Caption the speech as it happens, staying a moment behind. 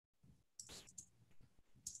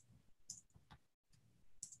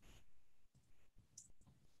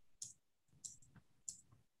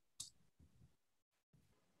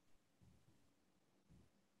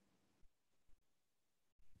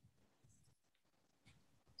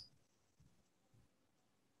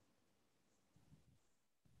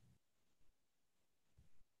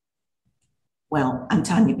Well, I'm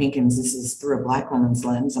Tonya Pinkins. This is Through a Black Woman's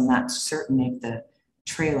Lens. I'm not certain if the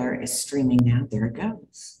trailer is streaming now. There it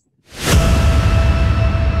goes.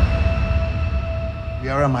 We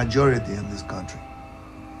are a majority in this country,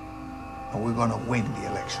 and we're gonna win the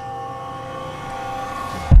election.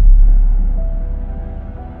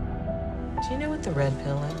 Do you know what the red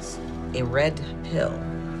pill is? A red pill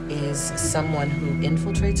is someone who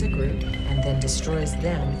infiltrates a group and then destroys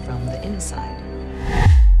them from the inside.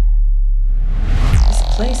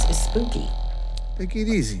 This place is spooky. Take it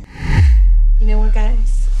easy. You know what,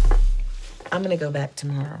 guys? I'm gonna go back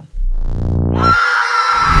tomorrow.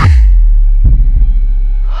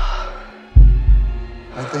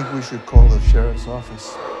 I think we should call the sheriff's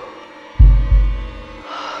office.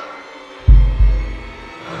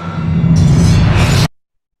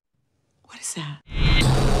 What is that?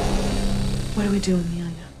 What do we do,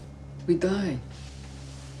 Amelia? We die.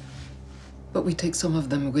 But we take some of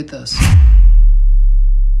them with us.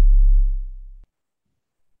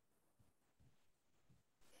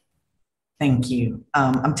 Thank you.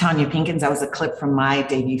 I'm Tonya Pinkins. That was a clip from my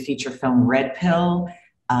debut feature film, Red Pill,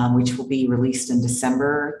 which will be released in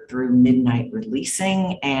December through Midnight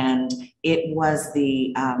Releasing. And it was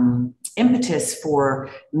the impetus for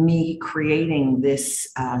me creating this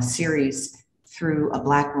series Through a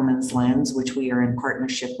Black Woman's Lens, which we are in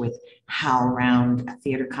partnership with HowlRound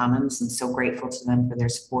Theater Commons, and so grateful to them for their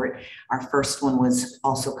support. Our first one was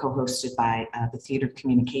also co-hosted by the Theater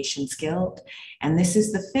Communications Guild. And this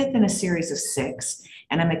is the fifth in a series of 6.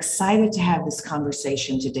 And I'm excited to have this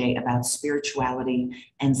conversation today about spirituality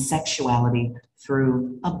and sexuality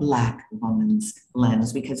through a Black woman's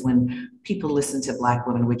lens, because when people listen to Black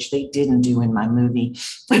women, which they didn't do in my movie,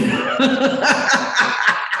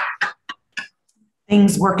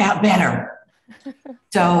 things work out better.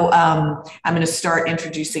 So I'm going to start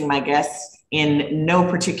introducing my guests in no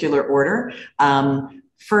particular order.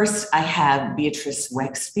 First, I have Beatrice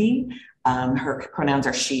Wexby. Her pronouns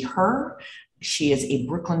are she, her. She is a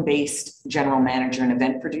Brooklyn-based general manager and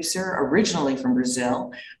event producer, originally from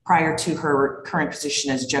Brazil. Prior to her current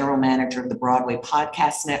position as general manager of the Broadway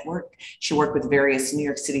Podcast Network, she worked with various New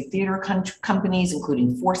York City theater companies,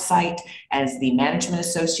 including Foresight as the management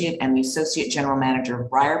associate and the associate general manager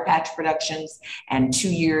of Briar Patch Productions, and 2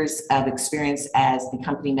 years of experience as the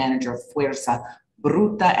company manager of Fuerza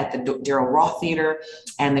Bruta at the Daryl Roth Theater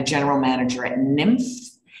and the general manager at Nymph.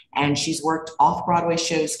 And she's worked off-Broadway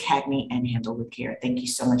shows, Cagney and Handle with Care. Thank you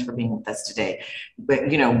so much for being with us today.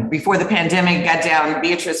 But, you know, before the pandemic got down,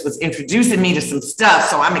 Beatrice was introducing me to some stuff,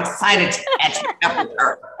 so I'm excited to catch up with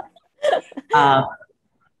her.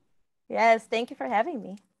 Yes, thank you for having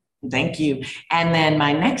me. Thank you. And then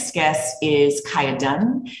my next guest is Kaya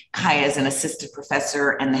Dunn. Kaya is an assistant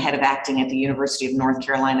professor and the head of acting at the University of North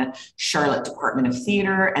Carolina, Charlotte Department of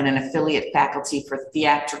Theater, and an affiliate faculty for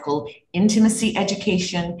theatrical intimacy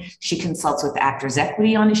education. She consults with Actors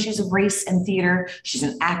Equity on issues of race and theater. She's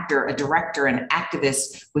an actor, a director, and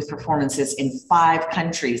activist with performances in 5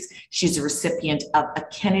 countries. She's a recipient of a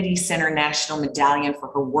Kennedy Center National Medallion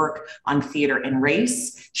for her work on theater and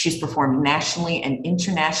race. She's performed nationally and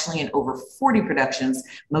internationally in over 40 productions,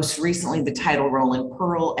 most recently the title role in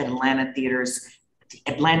Pearl at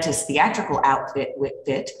Atlantis theatrical outfit with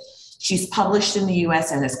Fit. She's published in the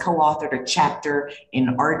US and has co-authored a chapter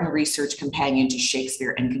in Art and Research Companion to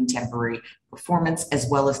Shakespeare and Contemporary Performance, as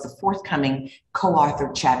well as the forthcoming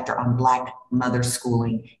co-authored chapter on Black mother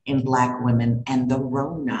schooling in Black women and the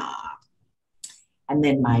Rona. And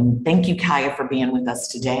then thank you, Kaya, for being with us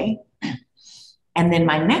today. And then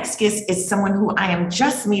my next guest is someone who I am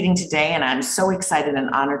just meeting today, and I'm so excited and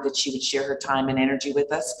honored that she would share her time and energy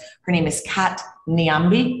with us. Her name is Kat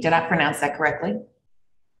Niambi. Did I pronounce that correctly?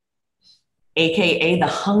 AKA the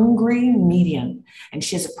Hungry Medium. And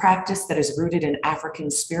she has a practice that is rooted in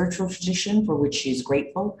African spiritual tradition, for which she is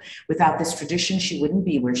grateful. Without this tradition, she wouldn't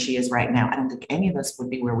be where she is right now. I don't think any of us would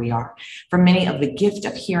be where we are. For many of the gift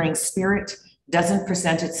of hearing spirit doesn't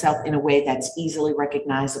present itself in a way that's easily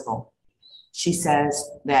recognizable. She says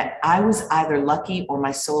that I was either lucky or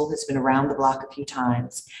my soul has been around the block a few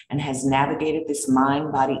times and has navigated this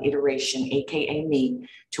mind-body iteration, AKA me,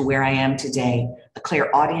 to where I am today, a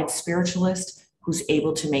clairaudient spiritualist who's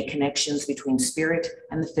able to make connections between spirit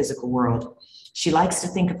and the physical world. She likes to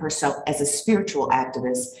think of herself as a spiritual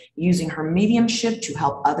activist, using her mediumship to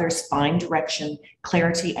help others find direction,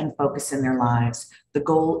 clarity, and focus in their lives. The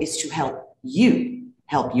goal is to help you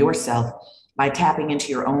help yourself by tapping into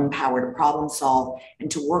your own power to problem solve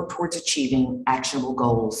and to work towards achieving actionable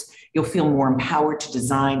goals. You'll feel more empowered to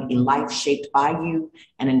design a life shaped by you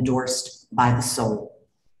and endorsed by the soul.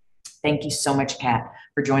 Thank you so much, Kat,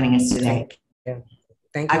 for joining us today.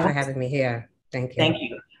 Thank you for having me here. Thank you. Thank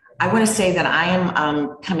you. I want to say that I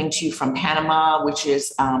am coming to you from Panama, which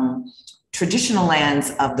is traditional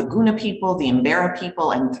lands of the Guna people, the Embera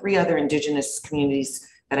people, and 3 other indigenous communities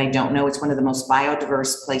that I don't know. It's one of the most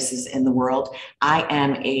biodiverse places in the world. I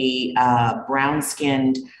am a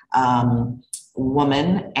brown-skinned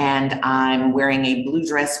woman, and I'm wearing a blue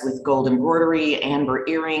dress with gold embroidery, amber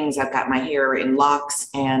earrings. I've got my hair in locks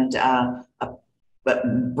and a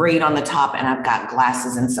braid on the top, and I've got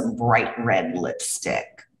glasses and some bright red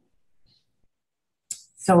lipstick.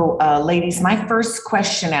 So ladies, my first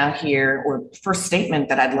question out here, or first statement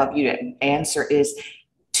that I'd love you to answer is,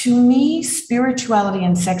 to me, spirituality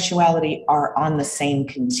and sexuality are on the same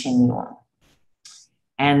continuum.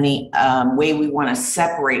 And the way we want to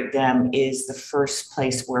separate them is the first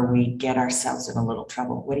place where we get ourselves in a little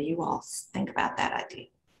trouble. What do you all think about that idea?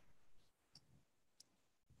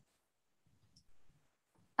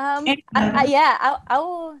 I'll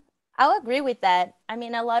agree with that. I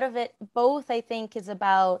mean, a lot of it, both I think, is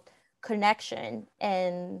about connection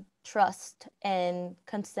and trust and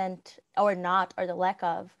consent, or not, or the lack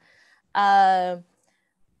of.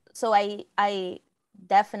 So I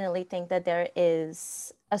definitely think that there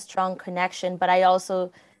is a strong connection, but I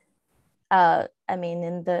also, I mean,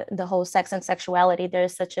 in the whole sex and sexuality,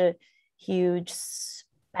 there's such a huge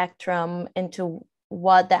spectrum into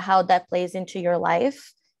how that plays into your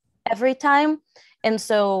life every time. And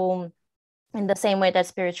so in the same way that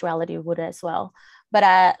spirituality would as well.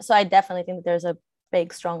 But so I definitely think there's a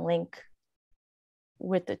big, strong link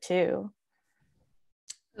with the two.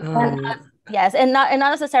 Yes, and not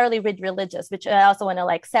necessarily with religious, which I also want to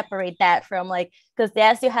like separate that from, like, because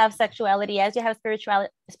yes, you have sexuality, yes, you have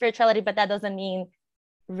spirituality, but that doesn't mean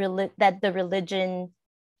that the religion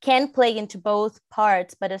can play into both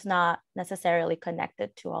parts, but it's not necessarily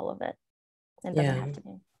connected to all of it. It doesn't have to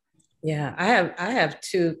be. Yeah, I have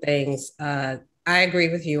 2 things. I agree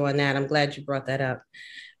with you on that. I'm glad you brought that up.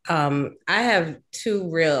 I have 2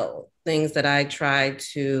 real things that I try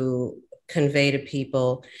to convey to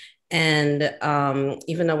people. And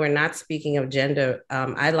even though we're not speaking of gender,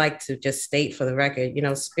 I like to just state for the record, you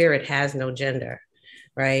know, spirit has no gender,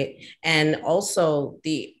 right? And also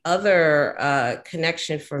the other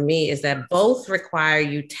connection for me is that both require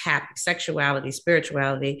you sexuality,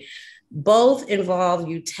 spirituality, both involve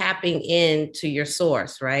you tapping into your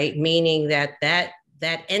source, right? Meaning that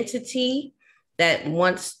entity that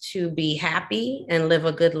wants to be happy and live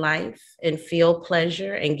a good life and feel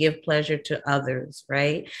pleasure and give pleasure to others,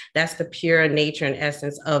 right? That's the pure nature and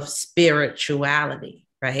essence of spirituality,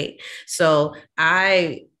 right? So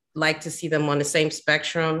I like to see them on the same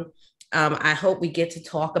spectrum. I hope we get to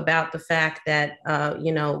talk about the fact that,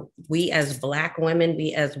 you know, we as Black women,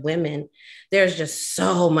 we as women, there's just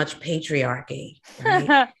so much patriarchy,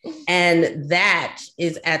 right? And that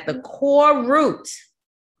is at the core root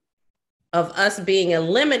of us being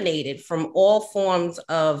eliminated from all forms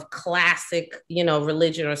of classic, you know,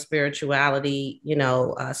 religion or spirituality, you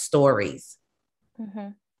know, stories. Mm-hmm.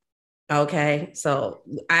 Okay, so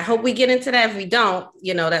I hope we get into that. If we don't,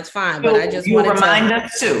 you know, that's fine. But I just want to remind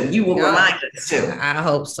us too. You will remind us too. I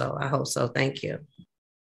hope so. I hope so. Thank you.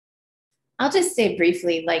 I'll just say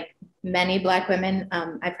briefly, like many Black women,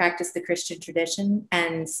 I practice the Christian tradition.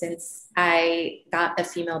 And since I got a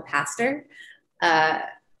female pastor,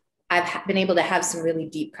 I've been able to have some really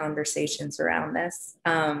deep conversations around this.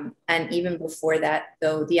 And even before that,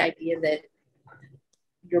 though, the idea that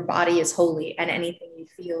your body is holy and anything you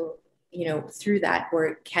feel, you know, through that, or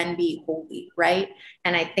it can be holy, right?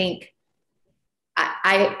 And I think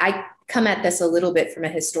I come at this a little bit from a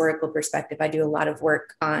historical perspective. I do a lot of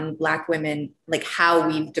work on Black women, like how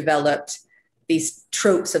we've developed these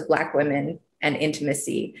tropes of Black women and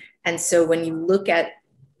intimacy. And so when you look at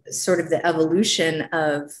sort of the evolution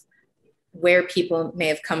of where people may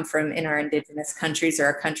have come from in our indigenous countries or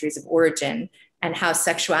our countries of origin, and how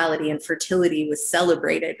sexuality and fertility was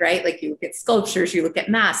celebrated, right? Like you look at sculptures, you look at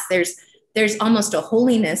masks, there's almost a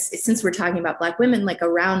holiness, since we're talking about Black women, like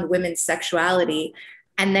around women's sexuality.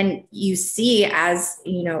 And then you see, as,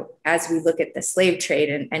 you know, as we look at the slave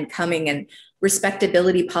trade and coming and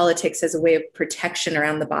respectability politics as a way of protection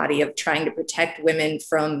around the body, of trying to protect women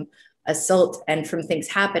from assault and from things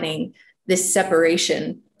happening, this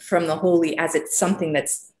separation from the holy as it's something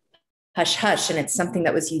that's hush hush, and it's something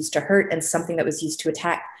that was used to hurt and something that was used to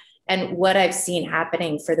attack. And what I've seen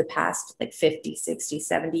happening for the past like 50, 60,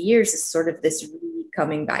 70 years is sort of this really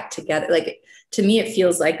coming back together. Like, to me, it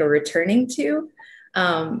feels like a returning to,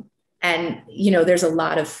 and, you know, there's a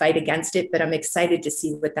lot of fight against it, but I'm excited to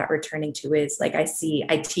see what that returning to is. Like I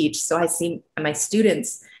teach, so I see my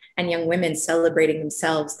students and young women celebrating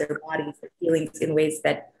themselves, their bodies, their feelings in ways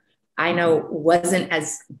that I know wasn't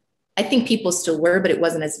as, I think people still were, but it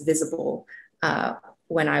wasn't as visible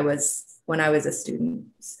when I was a student.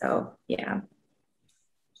 So yeah.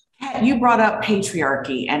 You brought up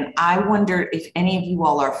patriarchy, and I wonder if any of you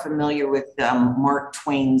all are familiar with Mark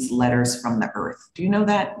Twain's Letters from the Earth. Do you know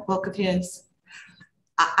that book of his?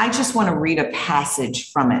 I just want to read a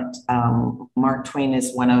passage from it. Mark Twain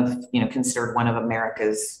is considered one of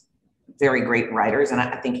America's very great writers, and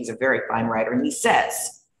I think he's a very fine writer. And he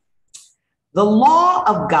says, "The law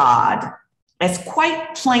of God, as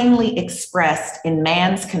quite plainly expressed in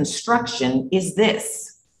man's construction, is this.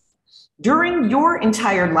 During your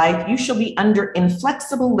entire life, you shall be under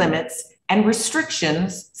inflexible limits and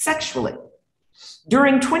restrictions sexually.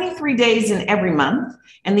 During 23 days in every month,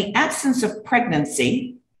 and the absence of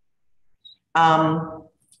pregnancy,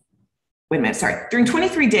 during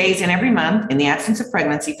 23 days in every month, in the absence of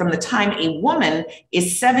pregnancy, from the time a woman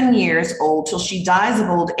is 7 years old till she dies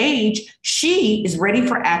of old age, she is ready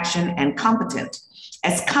for action and competent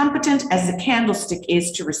as the candlestick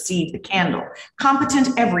is to receive the candle,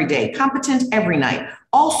 competent every day, competent every night.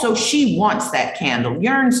 Also, she wants that candle,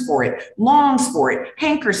 yearns for it, longs for it,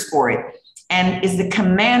 hankers for it, and is the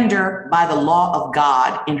commander by the law of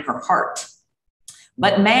God in her heart.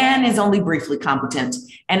 But man is only briefly competent,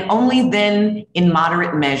 and only then in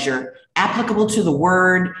moderate measure, applicable to the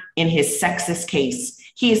word in his sexist case.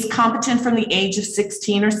 He is competent from the age of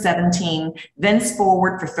 16 or 17,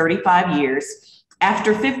 thenceforward for 35 years.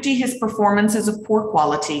 After 50, his performance is of poor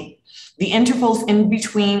quality. The intervals in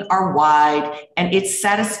between are wide, and its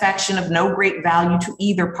satisfaction of no great value to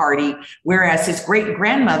either party, whereas his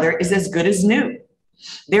great-grandmother is as good as new.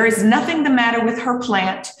 There is nothing the matter with her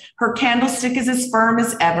plant. Her candlestick is as firm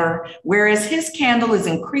as ever, whereas his candle is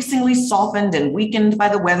increasingly softened and weakened by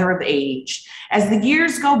the weather of age. As the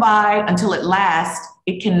years go by until at last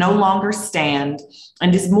it can no longer stand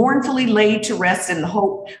and is mournfully laid to rest in the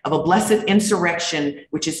hope of a blessed insurrection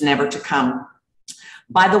which is never to come.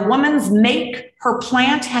 By the woman's make, her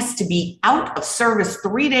plant has to be out of service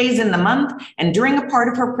 3 days in the month and during a part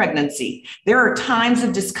of her pregnancy. There are times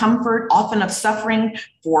of discomfort, often of suffering.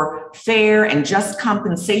 For fair and just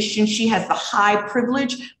compensation, she has the high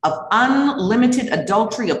privilege of unlimited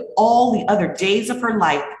adultery of all the other days of her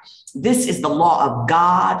life. This is the law of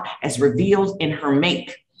God as revealed in her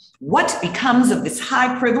make. What becomes of this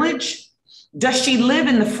high privilege? Does she live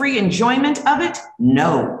in the free enjoyment of it?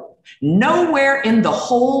 No. Nowhere in the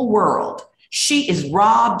whole world. She is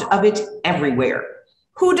robbed of it everywhere.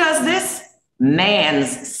 Who does this?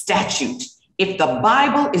 Man's statute. If the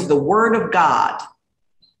Bible is the word of God.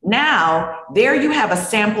 Now, there you have a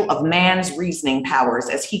sample of man's reasoning powers,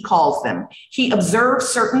 as he calls them. He observes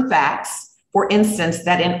certain facts, for instance,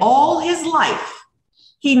 that in all his life,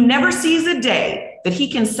 he never sees a day that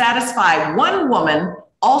he can satisfy one woman.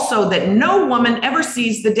 Also, that no woman ever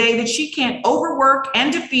sees the day that she can't overwork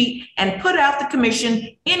and defeat and put out the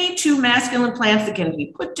commission any two masculine plants that can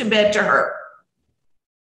be put to bed to her.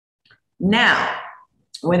 Now,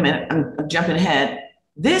 wait a minute, I'm jumping ahead.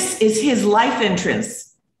 This is his life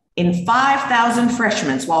entrance in 5,000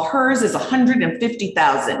 freshmen, while hers is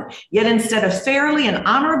 150,000. Yet instead of fairly and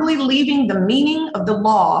honorably leaving the meaning of the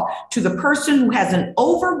law to the person who has an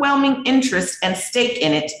overwhelming interest and stake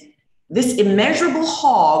in it, this immeasurable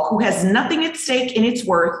hog who has nothing at stake in its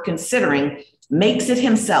worth, considering, makes it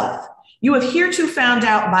himself. You have hereto found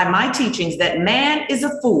out by my teachings that man is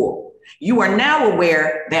a fool. You are now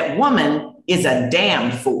aware that woman is a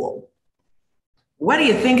damned fool. What do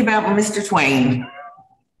you think about Mr. Twain?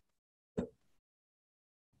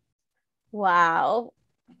 Wow.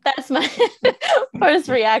 That's my first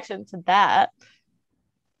reaction to that.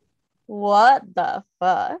 What the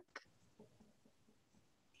fuck?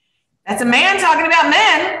 That's a man talking about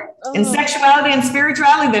men and sexuality and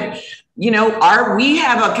spirituality that, we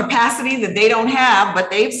have a capacity that they don't have, but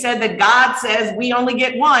they've said that God says we only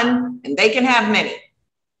get one and they can have many.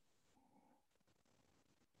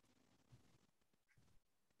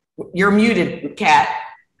 You're muted, Kat.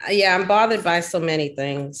 Yeah, I'm bothered by so many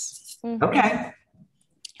things. Okay.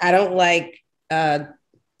 I don't like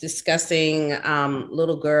discussing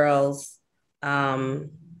little girls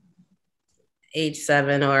age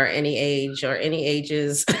 7 or any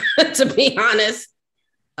ages, to be honest,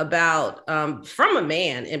 about from a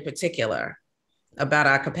man in particular, about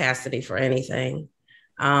our capacity for anything.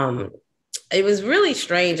 It was really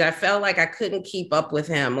strange. I felt like I couldn't keep up with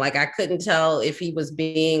him. Like I couldn't tell if he was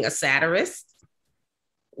being a satirist.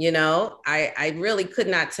 I really could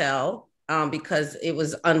not tell because it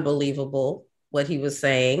was unbelievable. what he was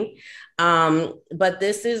saying. But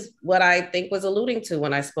this is what I think was alluding to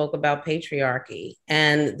when I spoke about patriarchy.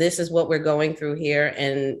 And this is what we're going through here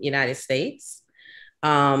in the United States.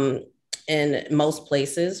 In most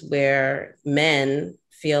places where men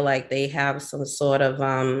feel like they have some sort of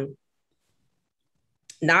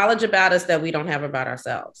knowledge about us that we don't have about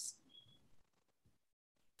ourselves.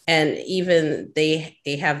 And even they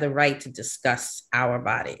have the right to discuss our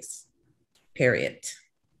bodies, period.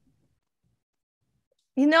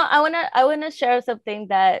 You know, I wanna share something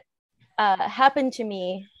that happened to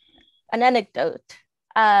me, an anecdote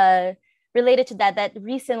related to that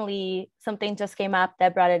recently something just came up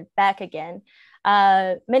that brought it back again.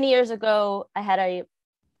 Many years ago, I had a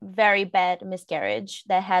very bad miscarriage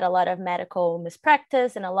that had a lot of medical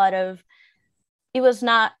mispractice and it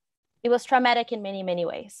was traumatic in many, many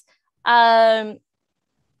ways. And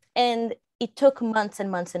it took months and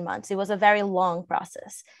months and months. It was a very long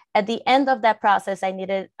process. At the end of that process, I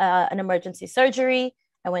needed an emergency surgery.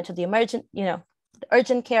 I went to the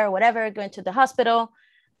urgent care or whatever, going to the hospital.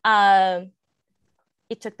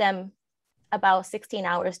 It took them about 16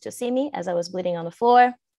 hours to see me as I was bleeding on the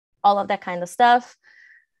floor, all of that kind of stuff.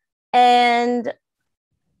 And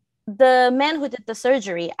the man who did the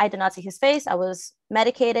surgery, I did not see his face. I was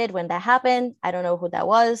medicated when that happened. I don't know who that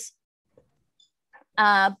was.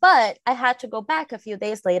 But I had to go back a few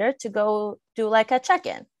days later to go do like a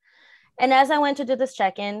check-in. And as I went to do this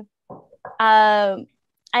check-in, I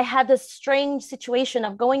had this strange situation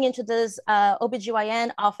of going into this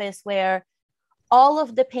OBGYN office where all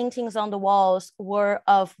of the paintings on the walls were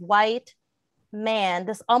of white man,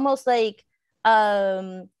 this almost like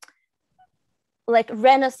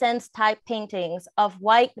Renaissance type paintings of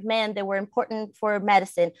white men that were important for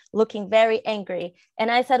medicine, looking very angry.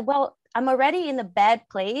 And I said, well, I'm already in a bad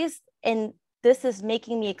place and this is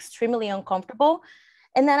making me extremely uncomfortable.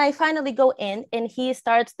 And then I finally go in and he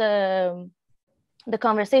starts the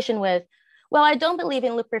conversation with, well, I don't believe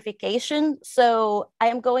in lubrification, so I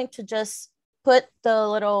am going to just put the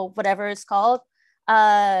little, whatever it's called,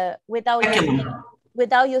 without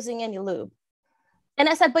using any lube. And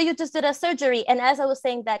I said, but you just did a surgery. And as I was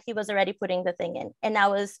saying that, he was already putting the thing in and I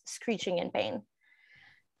was screeching in pain.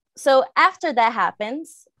 So after that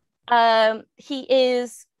happens, he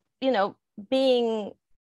is, being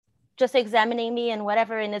just examining me and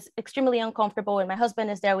whatever, and it's extremely uncomfortable. And my husband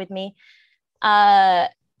is there with me.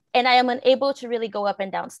 And I am unable to really go up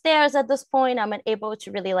and down stairs at this point. I'm unable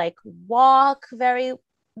to really walk very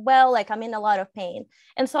well. I'm in a lot of pain.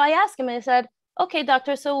 And so I asked him and I said, okay,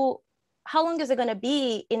 doctor, so how long is it going to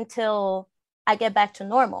be until I get back to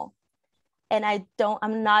normal? And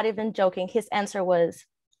I'm not even joking. His answer was,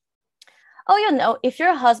 oh, if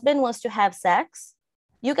your husband wants to have sex,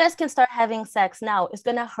 you guys can start having sex now. It's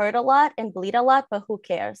going to hurt a lot and bleed a lot, but who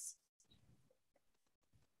cares?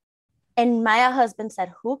 And my husband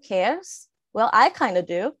said, who cares? Well, I kind of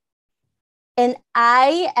do. And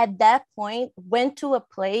I, at that point, went to a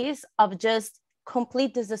place of just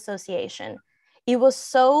complete disassociation. It was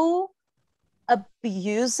so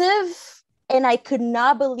abusive. And I could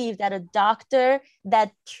not believe that a doctor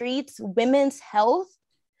that treats women's health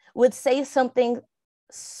would say something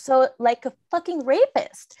so like a fucking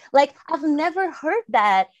rapist. I've never heard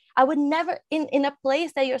that. I would never, in a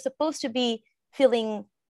place that you're supposed to be feeling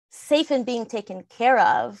safe and being taken care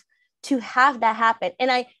of, to have that happen.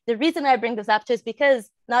 And the reason I bring this up is because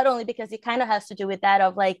not only because it kind of has to do with that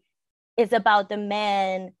of it's about the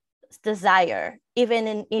man's desire.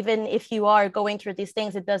 Even if you are going through these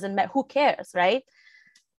things, it doesn't matter. Who cares, right?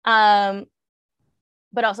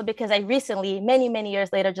 But also because I recently, many, many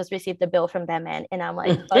years later, just received a bill from that man. And I'm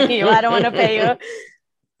like, fuck you, I don't want to pay you.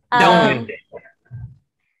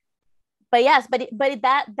 But yes, but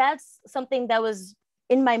that's something that was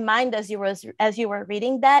in my mind as you were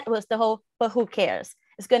reading that, was the whole, but who cares?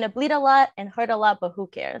 It's going to bleed a lot and hurt a lot, but who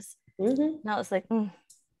cares? Mm-hmm. And I was like,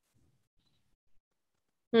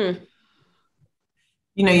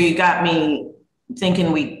 You got me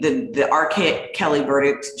thinking the R. Kelly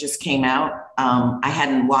verdict just came out. I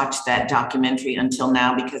hadn't watched that documentary until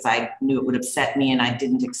now because I knew it would upset me and I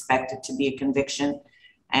didn't expect it to be a conviction.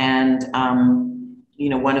 And,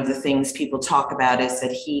 one of the things people talk about is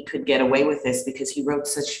that he could get away with this because he wrote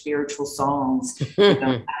such spiritual songs.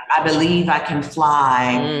 I believe I can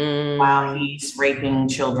fly while he's raping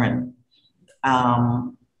children.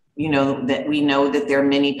 That we know that there are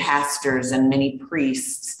many pastors and many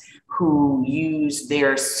priests who use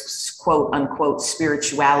their quote unquote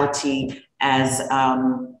spirituality as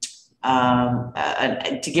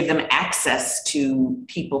to give them access to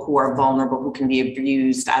people who are vulnerable, who can be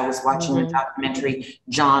abused. I was watching the documentary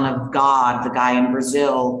John of God, the guy in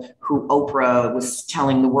Brazil who Oprah was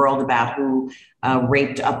telling the world about, who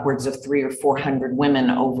raped upwards of 300 or 400 women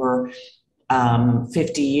over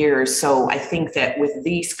 50 years. So I think that with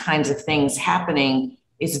these kinds of things happening,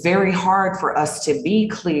 it's very hard for us to be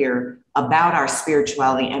clear about our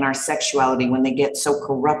spirituality and our sexuality when they get so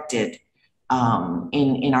corrupted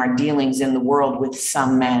in our dealings in the world with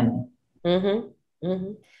some men. And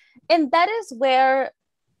that is where,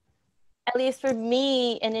 at least for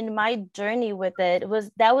me and in my journey with it,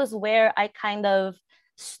 that was where I kind of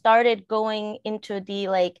started going into the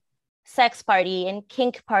like sex party and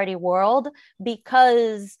kink party world,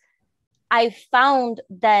 because I found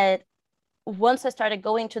that once I started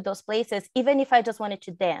going to those places, even if I just wanted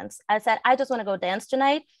to dance, I said, I just want to go dance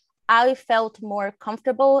tonight. I felt more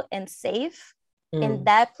comfortable and safe in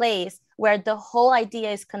that place where the whole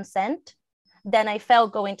idea is consent than I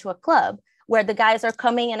felt going to a club where the guys are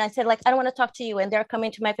coming and I said, like, I don't want to talk to you. And they're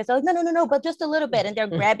coming to my face, like, no, but just a little bit. And they're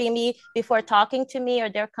grabbing me before talking to me, or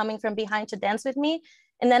they're coming from behind to dance with me.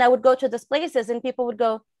 And then I would go to these places and people would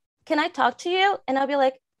go, can I talk to you? And I'll be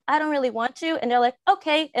like, I don't really want to. And they're like,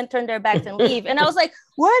 okay, and turn their backs and leave. And I was like,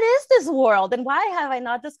 what is this world? And why have I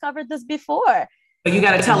not discovered this before? But you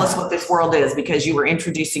got to tell us what this world is, because you were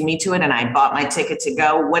introducing me to it and I bought my ticket to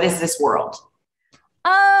go. What is this world?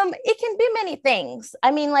 It can be many things.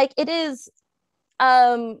 I mean, like it is,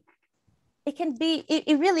 it can be,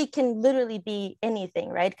 it really can literally be anything,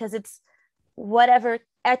 right? Because it's whatever.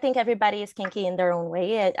 I think everybody is kinky in their own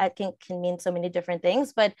way. I think can mean so many different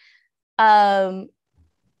things, but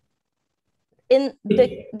in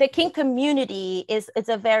the kink community is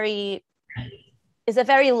a very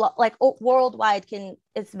like worldwide,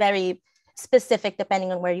 it's very specific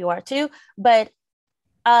depending on where you are too, but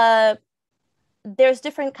there's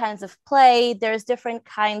different kinds of play, there's different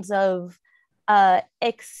kinds of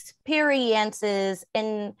experiences,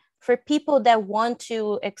 and for people that want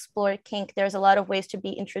to explore kink, there's a lot of ways to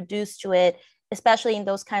be introduced to it, especially in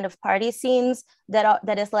those kind of party scenes that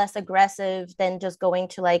is less aggressive than just going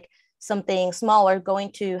to like something small or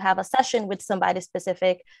going to have a session with somebody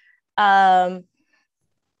specific.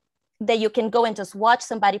 That you can go and just watch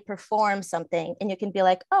somebody perform something and you can be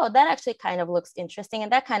like, oh, that actually kind of looks interesting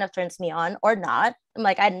and that kind of turns me on, or not. I'm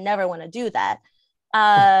like, I never want to do that.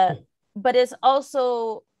 But it's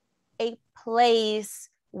also a place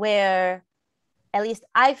where at least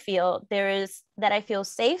I feel I feel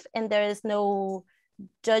safe and there is no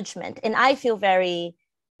judgment. And I feel very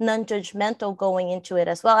non-judgmental going into it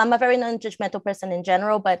as well. I'm a very non-judgmental person in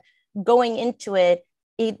general, but going into it,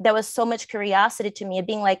 there was so much curiosity to me,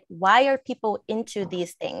 being like, why are people into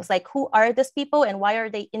these things? Like, who are these people and why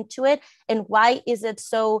are they into it? And why is it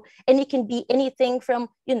so? And it can be anything from,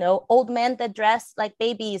 old men that dress like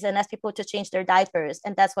babies and ask people to change their diapers.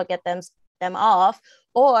 And that's what gets them off.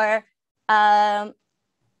 Or,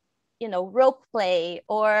 rope play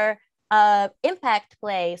or impact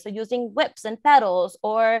play. So using whips and pedals,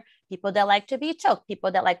 or people that like to be choked,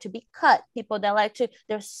 people that like to be cut, people that like to,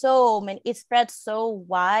 there's so many, it spreads so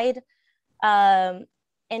wide, and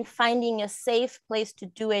finding a safe place to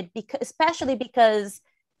do it, especially because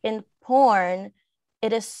in porn,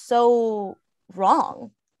 it is so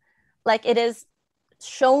wrong. Like it is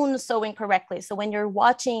shown so incorrectly. So when you're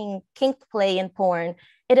watching kink play in porn,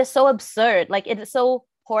 it is so absurd. Like it is so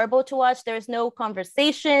horrible to watch. There's no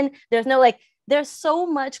conversation. There's so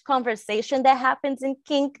much conversation that happens in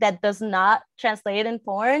kink that does not translate in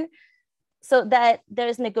porn. So that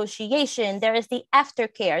there's negotiation, there is the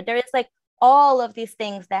aftercare, there is like all of these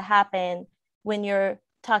things that happen when you're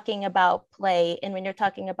talking about play and when you're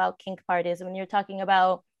talking about kink parties, and when you're talking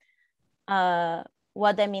about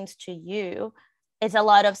what that means to you. It's a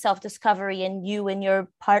lot of self-discovery, and you and your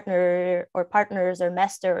partner or partners or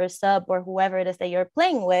master or sub or whoever it is that you're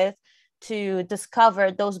playing with to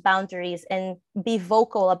discover those boundaries and be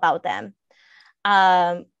vocal about them.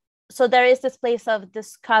 So there is this place of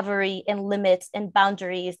discovery and limits and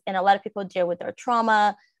boundaries. And a lot of people deal with their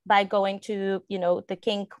trauma by going to, the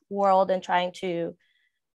kink world and trying to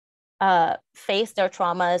face their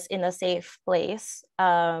traumas in a safe place.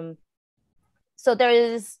 So there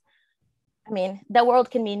is, the world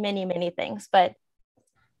can mean many, many things, but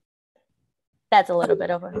that's a little bit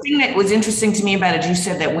of a... The thing that was interesting to me about it, you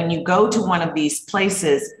said that when you go to one of these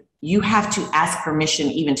places, you have to ask permission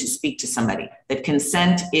even to speak to somebody. That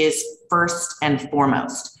consent is first and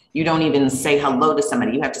foremost. You don't even say hello to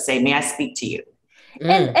somebody. You have to say, may I speak to you?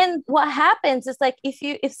 And what happens is like,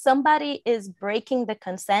 if somebody is breaking the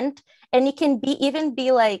consent, and it can even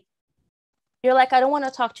be like you're like, I don't want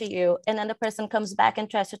to talk to you. And then the person comes back and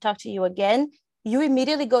tries to talk to you again. You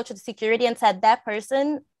immediately go to the security and said, that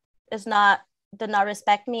person did not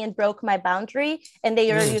respect me and broke my boundary. And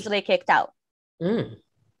they are usually kicked out.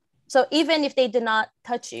 So even if they did not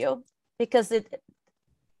touch you, because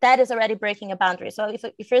that is already breaking a boundary. So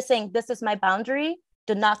if you're saying, this is my boundary,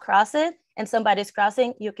 do not cross it, and somebody's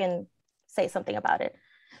crossing, you can say something about it.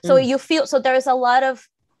 So you feel, so there's a lot of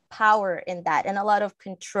power in that, and a lot of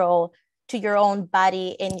control to your own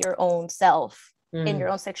body, in your own self, in your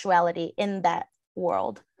own sexuality, in that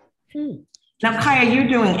world. Now, Kaya, you're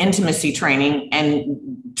doing intimacy training and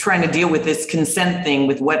trying to deal with this consent thing,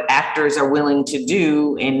 with what actors are willing to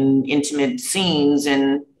do in intimate scenes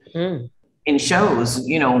and in shows.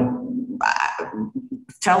 You know,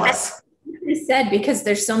 tell us. I said, because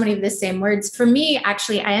there's so many of the same words. For me,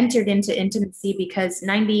 actually, I entered into intimacy because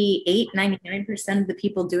 99% of the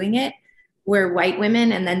people doing it were white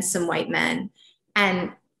women and then some white men.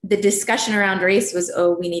 And the discussion around race was,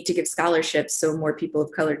 oh, we need to give scholarships so more people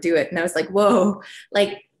of color do it. And I was like, whoa,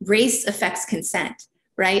 like race affects consent,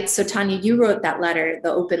 right? So Tonya, you wrote that letter,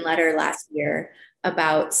 the open letter last year,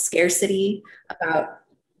 about scarcity, about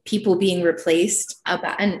people being replaced,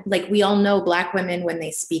 and like, we all know Black women, when they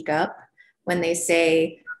speak up, when they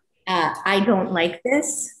say, I don't like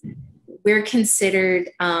this, we're considered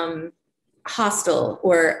hostile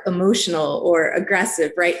or emotional or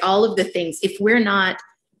aggressive, right? All of the things. If we're not,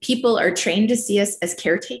 people are trained to see us as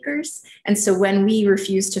caretakers. And so when we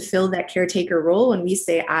refuse to fill that caretaker role, when we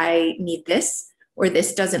say, I need this, or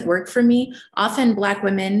this doesn't work for me, often Black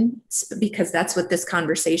women, because that's what this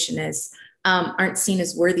conversation is, aren't seen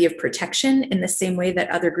as worthy of protection in the same way that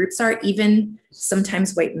other groups are, even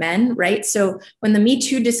sometimes white men, right? So when the Me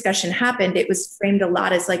Too discussion happened, it was framed a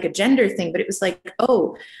lot as like a gender thing, but it was like,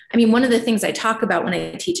 oh, I mean, one of the things I talk about when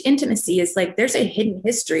I teach intimacy is like, there's a hidden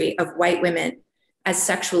history of white women as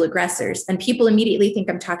sexual aggressors. And people immediately think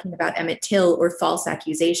I'm talking about Emmett Till or false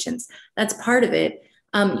accusations. That's part of it.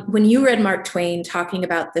 When you read Mark Twain talking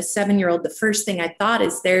about the 7-year-old, the first thing I thought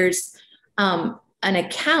is there's an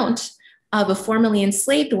account of a formerly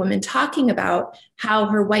enslaved woman talking about how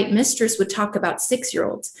her white mistress would talk about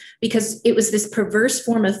 6-year-olds, because it was this perverse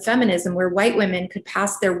form of feminism where white women could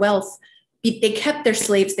pass their wealth. They kept their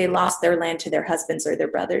slaves, they lost their land to their husbands or their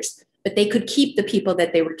brothers, but they could keep the people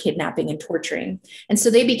that they were kidnapping and torturing. And so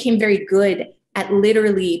they became very good at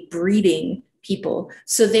literally breeding people.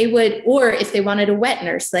 So they would, or if they wanted a wet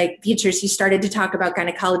nurse, like Beatrice, you started to talk about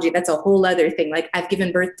gynecology. That's a whole other thing. Like, I've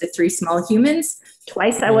given birth to 3 small humans.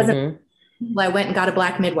 Twice I wasn't, I went and got a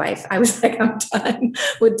Black midwife. I was like, I'm done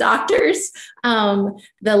with doctors.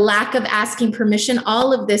 The lack of asking permission,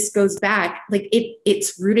 all of this goes back, like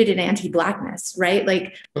it's rooted in anti-Blackness, right?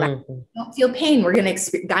 Like, Black don't feel pain. We're going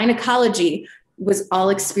to gynecology was all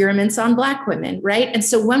experiments on Black women, right? And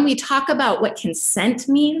so when we talk about what consent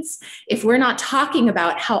means, if we're not talking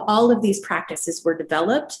about how all of these practices were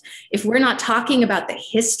developed, if we're not talking about the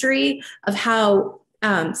history of how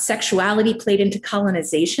sexuality played into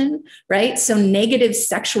colonization, right? So negative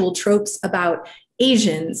sexual tropes about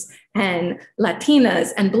Asians and Latinas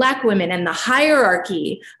and Black women and the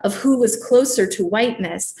hierarchy of who was closer to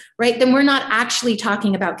whiteness, right? Then we're not actually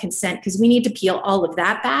talking about consent, because we need to peel all of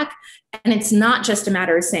that back. And it's not just a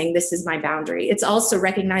matter of saying, this is my boundary. It's also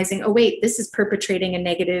recognizing, oh, wait, this is perpetrating a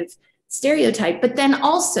negative stereotype. But then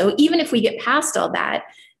also, even if we get past all that,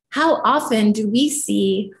 how often do we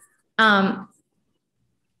see, how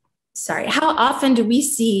often do we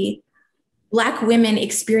see Black women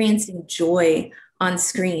experiencing joy on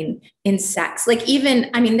screen in sex? Like, even,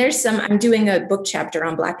 I mean, I'm doing a book chapter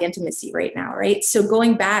on Black intimacy right now, right? So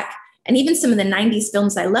going back, and even some of the 90s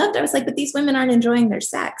films I loved, I was like, but these women aren't enjoying their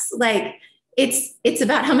sex. Like, it's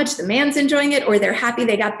about how much the man's enjoying it, or they're happy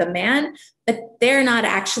they got the man, but they're not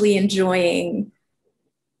actually enjoying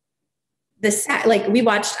the sex. Like,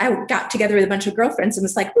 I got together with a bunch of girlfriends and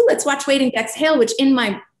was like, oh, let's watch Waiting to Exhale, which in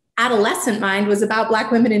my adolescent mind was about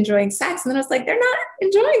Black women enjoying sex. And then I was like, they're not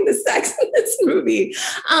enjoying the sex in this movie.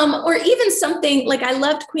 Or even something like, I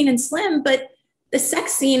loved Queen and Slim, but the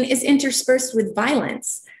sex scene is interspersed with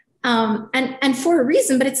violence. And for a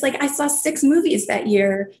reason, but it's like, I saw 6 movies that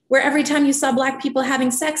year where every time you saw Black people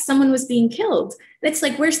having sex, someone was being killed. And it's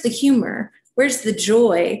like, where's the humor? Where's the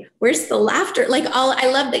joy? Where's the laughter? Like,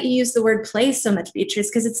 I love that you use the word play so much,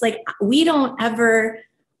 Beatrice, because it's like, we don't ever,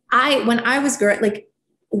 when I was growing, like,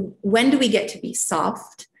 when do we get to be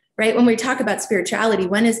soft, right? When we talk about spirituality,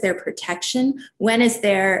 when is there protection? When is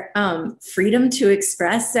there freedom to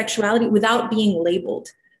express sexuality without being labeled,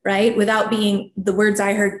 right? Without being, the words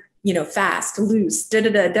I heard fast, loose,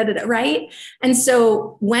 right? And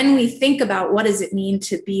so when we think about what does it mean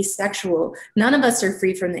to be sexual, none of us are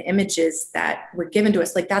free from the images that were given to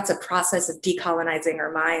us. Like that's a process of decolonizing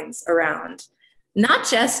our minds around not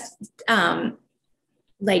just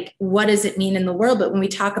like what does it mean in the world, but when we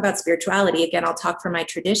talk about spirituality, again, I'll talk for my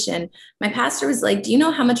tradition. My pastor was like, do you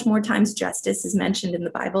know how much more times justice is mentioned in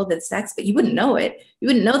the Bible than sex? But you wouldn't know it. You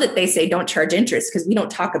wouldn't know that they say don't charge interest, because we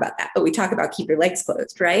don't talk about that, but we talk about keep your legs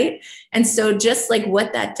closed, right? And so just like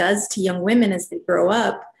what that does to young women as they grow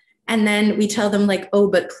up, and then we tell them like, oh,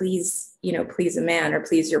 but please, please a man, or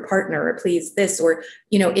please your partner, or please this, or,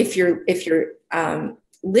 if you're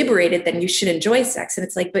liberated, then you should enjoy sex. And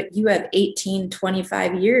it's like, but you have 18,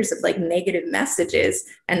 25 years of like negative messages,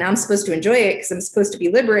 and I'm supposed to enjoy it because I'm supposed to be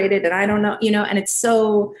liberated. And I don't know, and it's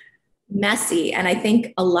so messy. And I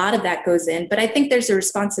think a lot of that goes in, but I think there's a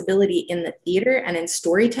responsibility in the theater and in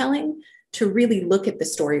storytelling to really look at the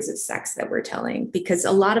stories of sex that we're telling, because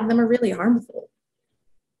a lot of them are really harmful.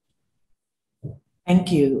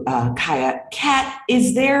 Thank you, Kaya. Kat,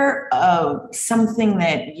 is there something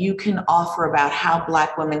that you can offer about how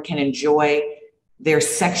Black women can enjoy their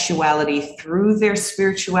sexuality through their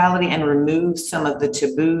spirituality and remove some of the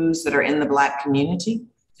taboos that are in the Black community?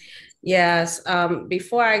 Yes.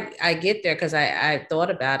 Before I get there, because I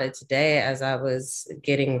thought about it today as I was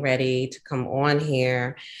getting ready to come on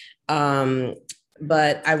here.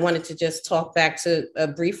 But I wanted to just talk back to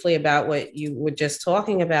briefly about what you were just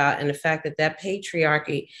talking about, and the fact that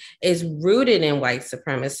patriarchy is rooted in white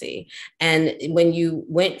supremacy. And when you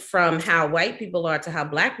went from how white people are to how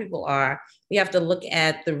Black people are, you have to look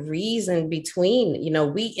at the reason between,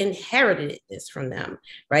 we inherited this from them,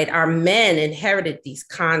 right? Our men inherited these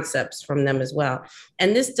concepts from them as well.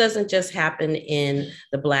 And this doesn't just happen in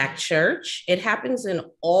the Black church. It happens in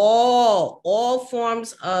all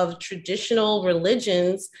forms of traditional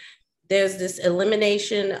religions. There's this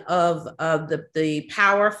elimination of the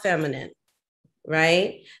power feminine,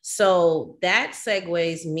 right? So that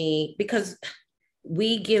segues me, because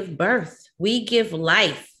we give birth, we give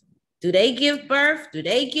life. Do they give birth? Do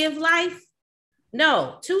they give life?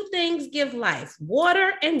 No, two things give life: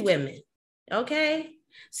 water and women. Okay.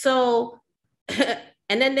 So,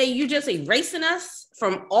 and then you just erasing us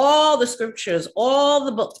from all the scriptures, all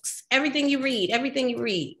the books, everything you read, everything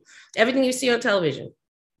you see on television.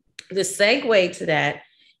 The segue to that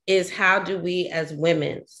is, how do we as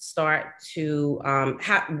women start to,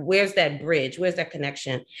 where's that bridge? Where's that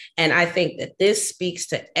connection? And I think that this speaks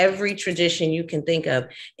to every tradition you can think of,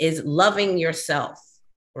 is loving yourself,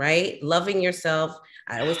 right? Loving yourself.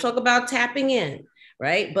 I always talk about tapping in,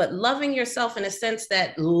 right? But loving yourself in a sense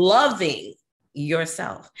that loving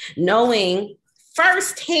yourself, knowing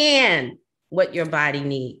firsthand what your body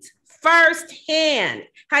needs, firsthand.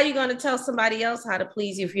 How are you going to tell somebody else how to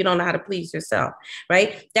please you if you don't know how to please yourself,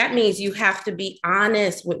 right? That means you have to be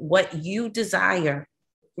honest with what you desire,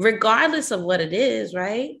 regardless of what it is,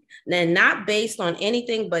 right? And not based on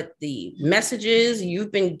anything but the messages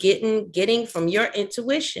you've been getting from your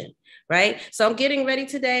intuition, right? So I'm getting ready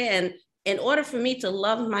today, and in order for me to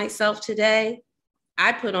love myself today,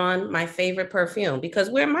 I put on my favorite perfume, because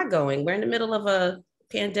where am I going? We're in the middle of a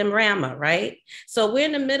pandemrama, right? So we're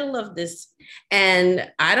in the middle of this,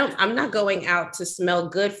 and I'm not going out to smell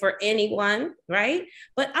good for anyone, right?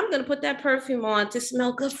 But I'm going to put that perfume on to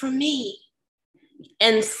smell good for me.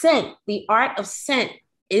 And scent, the art of scent,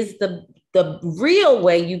 is the real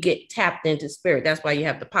way you get tapped into spirit. That's why you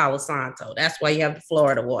have the Palo Santo. That's why you have the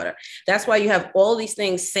Florida water. That's why you have all these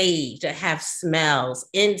things, sage, that have smells,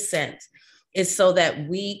 incense. Is so that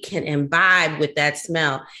we can imbibe with that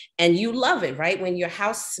smell. And you love it, right? When your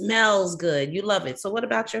house smells good, you love it. So what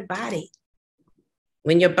about your body?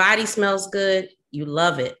 When your body smells good, you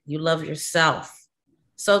love it. You love yourself.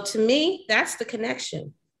 So to me, that's the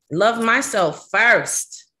connection. Love myself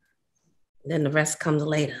first, then the rest comes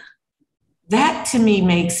later. That to me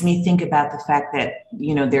makes me think about the fact that,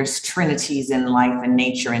 there's trinities in life and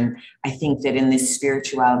nature. And I think that in this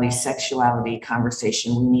spirituality, sexuality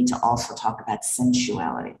conversation, we need to also talk about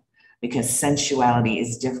sensuality, because sensuality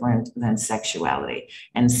is different than sexuality.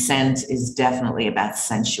 And scent is definitely about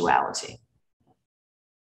sensuality.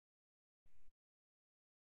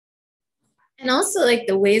 And also like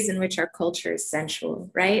the ways in which our culture is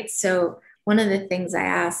sensual, right? So one of the things I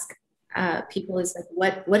ask people is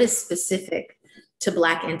like, what is specific to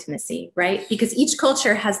Black intimacy, right? Because each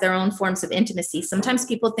culture has their own forms of intimacy. Sometimes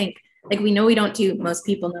people think, like, most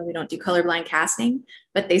people know we don't do colorblind casting,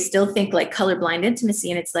 but they still think like colorblind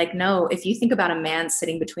intimacy. And it's like, no, if you think about a man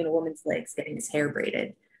sitting between a woman's legs, getting his hair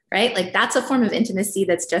braided, right? Like that's a form of intimacy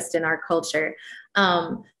that's just in our culture.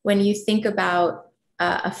 When you think about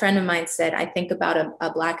a friend of mine said, I think about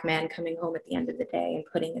a Black man coming home at the end of the day and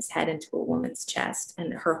putting his head into a woman's chest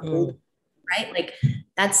and her whole, right? Like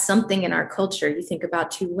that's something in our culture. You think about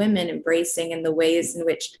two women embracing and the ways in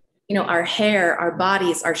which, you know, our hair, our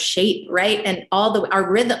bodies, our shape, right? And our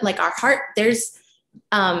rhythm, like our heart. There's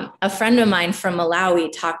a friend of mine from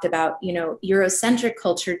Malawi talked about, you know, Eurocentric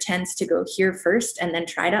culture tends to go here first and then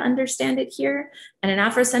try to understand it here. And in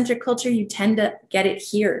Afrocentric culture, you tend to get it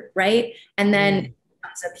here, right? And then it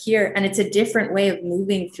comes up here, and it's a different way of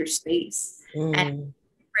moving through space. And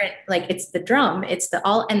like it's the drum, it's the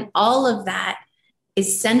all of that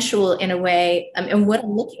is sensual in a way. And what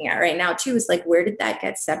I'm looking at right now too is like, where did that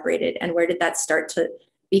get separated, and where did that start to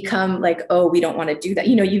become like, oh, we don't want to do that.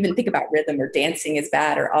 You know, you even think about rhythm or dancing is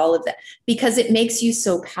bad or all of that, because it makes you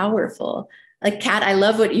so powerful. Like Kat, I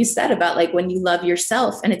love what you said about like when you love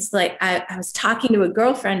yourself. And it's like, I was talking to a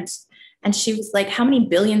girlfriend and she was like, how many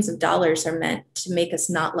billions of dollars are meant to make us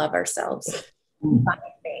not love ourselves?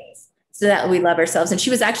 Things so that we love ourselves. And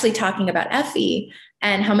she was actually talking about Effie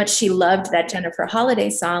and how much she loved that Jennifer Holiday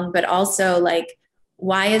song, but also like,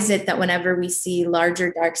 why is it that whenever we see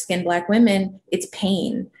larger, dark-skinned Black women, it's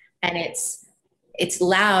pain and it's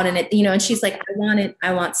loud and it, you know, and she's like,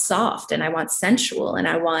 I want soft and I want sensual and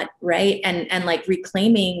I want, right. And like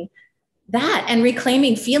reclaiming that and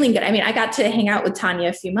reclaiming feeling good. I mean, I got to hang out with Tonya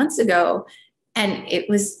a few months ago and it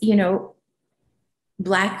was, you know,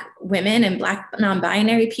 Black women and Black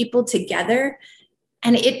non-binary people together.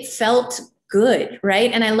 And it felt good,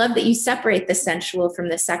 right? And I love that you separate the sensual from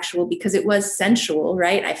the sexual, because it was sensual,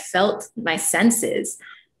 right? I felt my senses.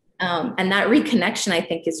 And that reconnection, I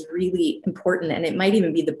think, is really important. And it might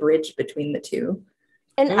even be the bridge between the two.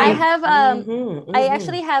 And I have, I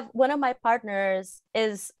actually have, one of my partners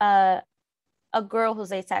is a girl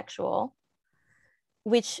who's asexual,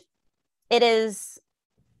 which it is,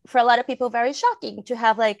 for a lot of people, very shocking to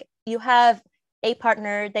have, like, you have a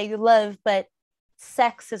partner that you love, but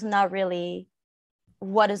sex is not really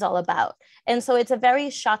what it's all about. And so it's a very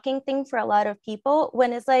shocking thing for a lot of people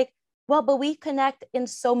when it's like, well, but we connect in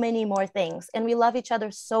so many more things and we love each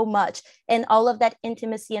other so much. And all of that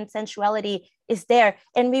intimacy and sensuality is there.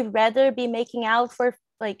 And we'd rather be making out for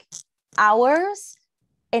like hours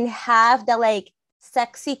and have the like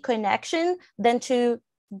sexy connection than to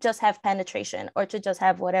just have penetration or to just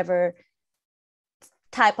have whatever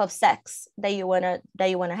type of sex that you want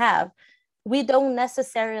to have. We don't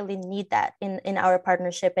necessarily need that in our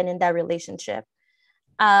partnership and in that relationship.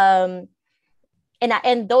 And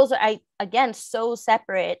those are, again, so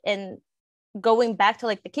separate. And going back to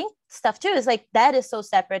like the kink stuff too, is like, that is so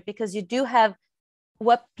separate, because you do have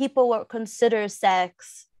what people would consider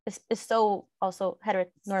sex is so also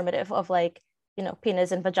heteronormative of like, you know,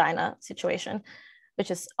 penis and vagina situation, which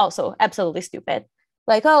is also absolutely stupid.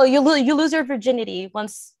 Like, oh, you lose your virginity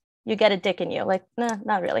once you get a dick in you. Like, nah,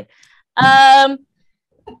 not really.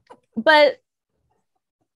 But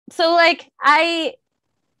so like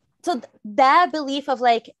so that belief of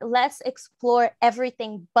like, let's explore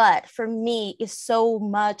everything, but for me is so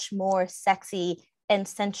much more sexy and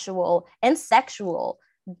sensual and sexual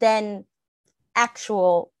than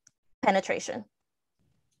actual penetration.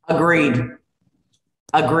 Agreed.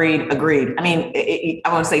 I mean,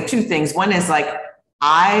 I want to say two things. One is like,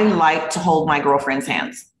 I like to hold my girlfriend's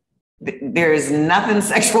hands. There's nothing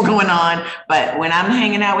sexual going on, but when I'm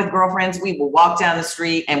hanging out with girlfriends, we will walk down the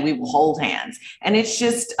street and we will hold hands. And it's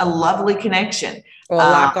just a lovely connection. Or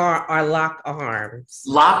lock arms.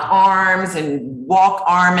 Lock arms and walk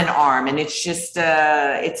arm in arm. And it's just,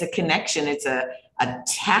 it's a connection. It's a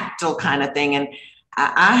tactile kind of thing. And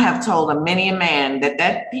I have told many a man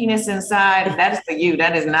that penis inside, that is for you.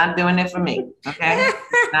 That is not doing it for me. Okay.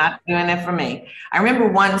 Not doing it for me. I remember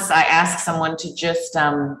once I asked someone to just,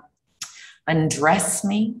 undress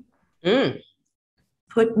me,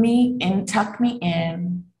 put me in, tuck me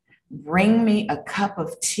in, bring me a cup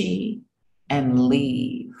of tea and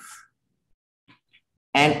leave.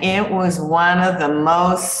 And it was one of the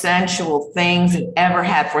most sensual things it ever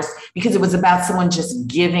had for us, because it was about someone just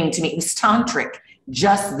giving to me. It was tantric,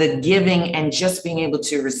 just the giving and just being able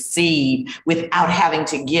to receive without having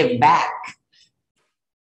to give back.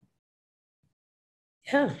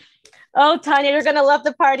 Yeah. Oh, Tonya, you're going to love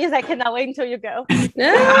the parties. I cannot wait until you go.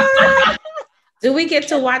 Do we get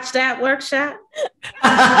to watch that workshop?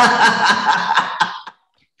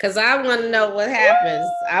 Because I want to know what happens.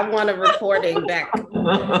 I want a reporting back.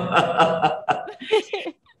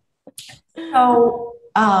 So,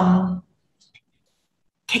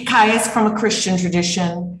 Kai is from a Christian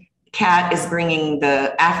tradition. Kat is bringing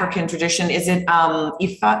the African tradition. Is it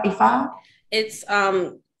Ifa? It's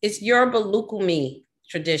Yoruba Lukumi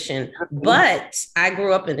tradition, but I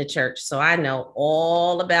grew up in the church, so I know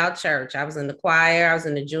all about church. I was in the choir, I was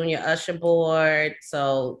in the junior usher board,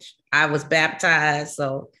 so I was baptized,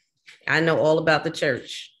 so I know all about the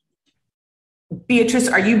church. Beatrice,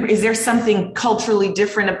 is there something culturally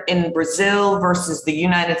different in Brazil versus the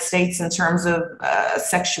United States in terms of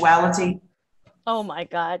sexuality? Oh my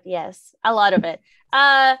God, yes, a lot of it.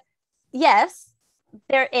 Yes,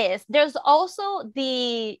 there is. There's also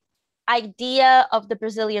the idea of the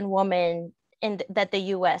Brazilian woman that the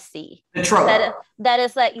US see. The trope. That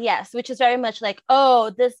is like, yes, which is very much like, oh,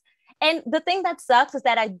 this. And the thing that sucks is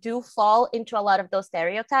that I do fall into a lot of those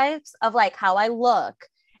stereotypes of like how I look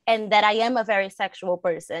and that I am a very sexual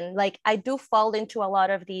person. Like I do fall into a lot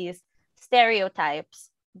of these stereotypes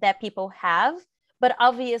that people have, but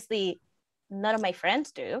obviously none of my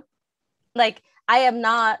friends do. Like I am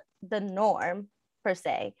not the norm per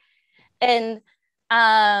se. And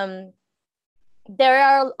there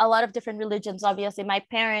are a lot of different religions. Obviously, my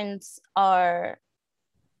parents are,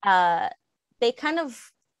 they kind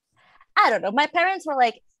of, I don't know. My parents were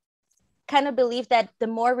like, kind of believe that the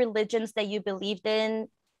more religions that you believed in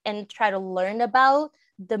and try to learn about,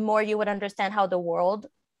 the more you would understand how the world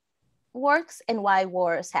works and why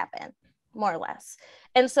wars happen, more or less.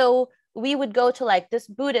 And so we would go to like this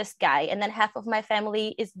Buddhist guy, and then half of my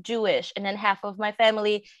family is Jewish, and then half of my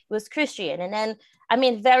family was Christian. And then, I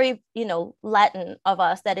mean, very, Latin of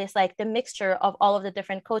us, that is like the mixture of all of the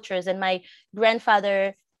different cultures. And my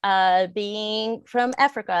grandfather being from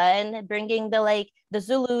Africa and bringing the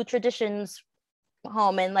Zulu traditions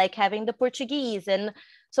home, and like having the Portuguese. And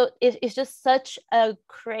so it's just such a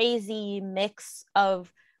crazy mix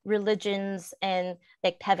of religions, and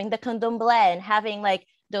like having the candomblé and having like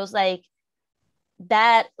those like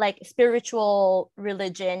that like spiritual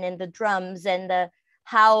religion and the drums and the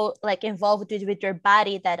how like involved with your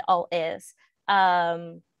body that all is.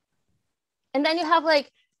 And then you have like,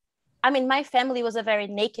 I mean, my family was a very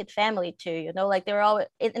naked family too, like they were all,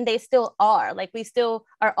 and they still are, like we still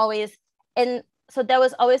are always. And so there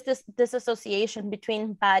was always this association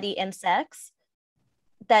between body and sex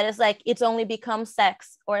that is like, it's only become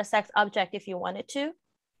sex or a sex object if you wanted to.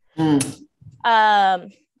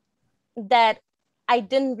 That I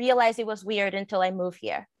didn't realize it was weird until I moved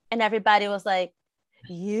here. And everybody was like,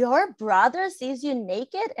 your brother sees you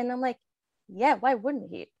naked? And I'm like, yeah, why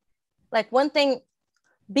wouldn't he? Like, one thing,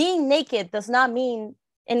 being naked does not mean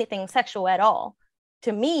anything sexual at all.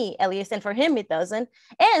 To me, at least, and for him, it doesn't.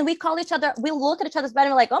 And we call each other, we look at each other's body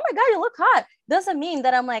and we're like, oh my God, you look hot. Doesn't mean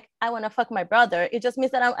that I'm like, I want to fuck my brother. It just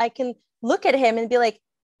means that I can look at him and be like,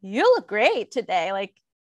 you look great today. Like,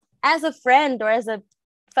 as a friend or as a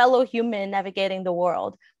fellow human navigating the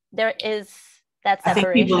world, there is that separation.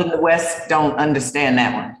 I think people in the West don't understand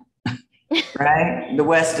that one. Right? The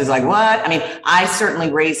West is like, what? I mean, I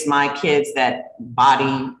certainly raised my kids that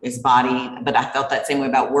body is body, but I felt that same way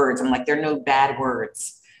about words. I'm like, there are no bad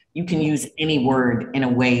words. You can use any word in a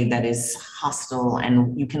way that is hostile,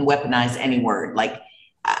 and you can weaponize any word. Like,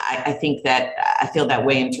 I think that I feel that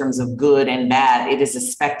way in terms of good and bad. It is a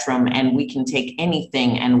spectrum, and we can take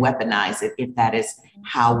anything and weaponize it if that is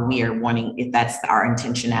how we are wanting, if that's our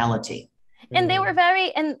intentionality. And they were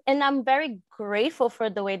very, and I'm very grateful for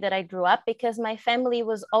the way that I grew up, because my family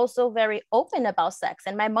was also very open about sex.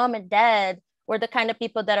 And my mom and dad were the kind of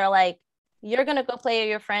people that are like, you're going to go play at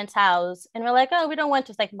your friend's house. And we're like, oh, we don't want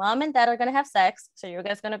to. It's like, mom and dad are going to have sex, so you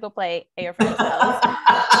guys going to go play at your friend's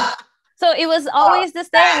house. So it was always this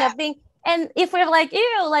thing of being, and if we're like,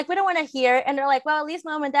 ew, like, we don't want to hear. And they're like, well, at least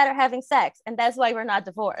mom and dad are having sex. And that's why we're not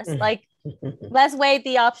divorced. Like, let's weigh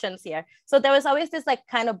the options here. So there was always this like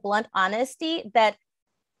kind of blunt honesty that,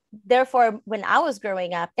 therefore, when I was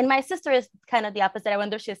growing up, and my sister is kind of the opposite. I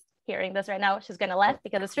wonder if she's hearing this right now. She's going to laugh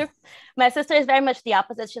because it's true. My sister is very much the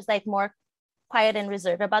opposite. She's like more quiet and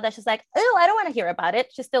reserved about that. She's like, oh, I don't want to hear about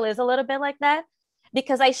it. She still is a little bit like that,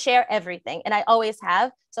 because I share everything, and I always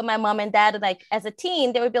have. So my mom and dad, like as a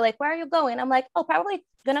teen, they would be like, where are you going? I'm like, oh, probably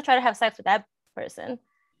gonna try to have sex with that person.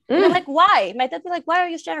 And I'm like, why? My dad would be like, why are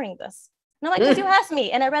you sharing this? And I'm like, because you asked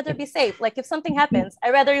me, and I'd rather be safe. Like, if something happens,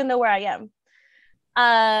 I'd rather you know where I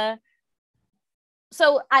am.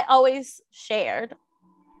 So I always shared.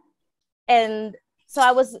 And so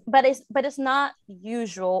I was, but it's not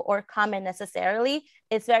usual or common necessarily.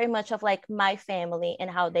 It's very much of like my family and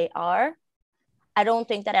how they are. I don't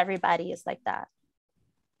think that everybody is like that.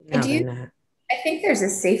 No, I think there's a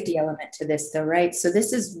safety element to this though, right? So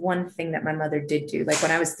this is one thing that my mother did do. Like when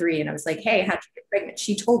I was 3 and I was like, hey, how'd you get pregnant?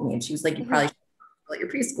 She told me, and she was like, you probably should at your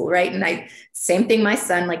preschool, right? And same thing, my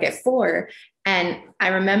son, like at 4. And I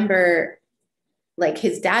remember like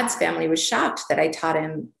his dad's family was shocked that I taught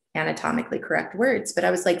him anatomically correct words, but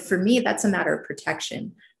I was like, for me, that's a matter of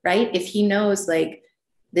protection, right? If he knows like,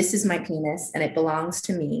 this is my penis and it belongs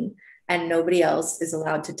to me and nobody else is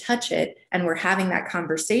allowed to touch it, and we're having that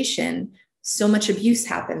conversation, so much abuse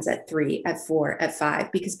happens at 3, at 4, at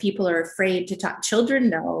 5, because people are afraid to talk. Children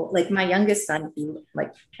know, like my youngest son, he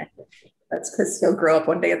like, that's because he'll grow up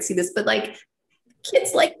one day and see this, but like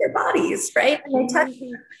kids like their bodies, right? And they touch,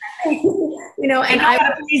 you know, and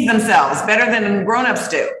I please themselves better than grown-ups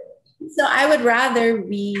do. So I would rather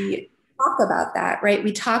we talk about that, right?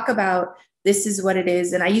 We talk about this is what it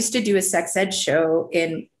is. And I used to do a sex ed show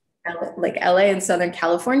in like LA and Southern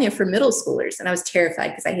California for middle schoolers. And I was terrified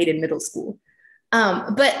because I hated middle school.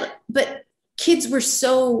 But kids were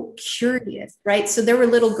so curious, right? So there were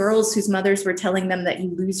little girls whose mothers were telling them that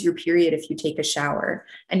you lose your period if you take a shower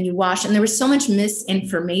and you wash. And there was so much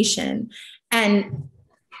misinformation. And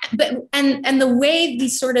the way we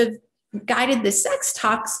sort of guided the sex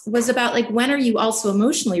talks was about like, when are you also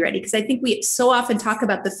emotionally ready? Because I think we so often talk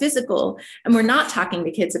about the physical and we're not talking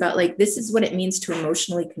to kids about like, this is what it means to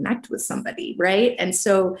emotionally connect with somebody, right? And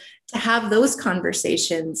so to have those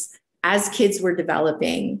conversations as kids were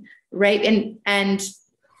developing, right? And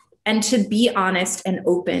to be honest and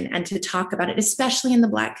open and to talk about it, especially in the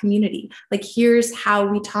Black community. Like, here's how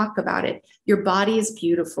we talk about it. Your body is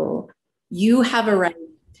beautiful. You have a right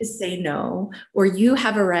to say no, or you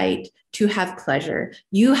have a right to have pleasure.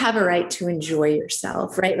 You have a right to enjoy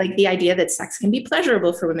yourself, right? Like the idea that sex can be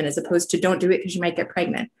pleasurable for women as opposed to don't do it because you might get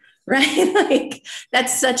pregnant, right? Like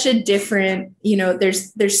that's such a different, you know,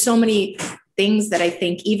 there's so many things that I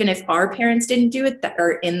think even if our parents didn't do it that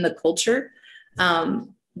are in the culture,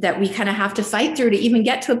 that we kind of have to fight through to even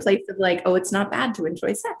get to a place of like, oh, it's not bad to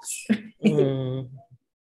enjoy sex.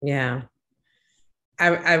 Yeah.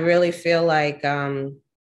 I really feel like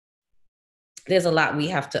there's a lot we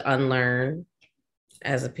have to unlearn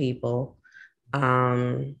as a people.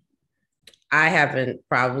 I haven't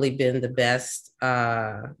probably been the best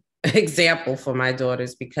example for my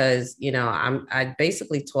daughters because, you know, I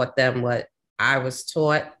basically taught them what I was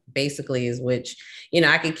taught, basically, is which, you know,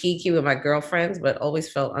 I could kiki with my girlfriends, but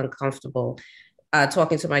always felt uncomfortable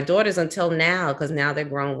talking to my daughters until now, because now they're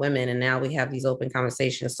grown women and now we have these open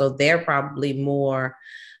conversations. So they're probably more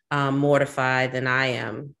mortified than I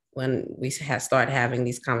am when we start having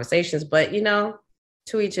these conversations. But, you know,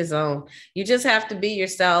 to each his own. You just have to be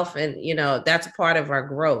yourself. And, you know, that's part of our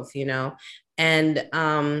growth, you know. And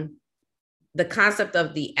the concept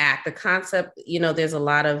of the act, you know, there's a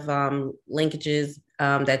lot of linkages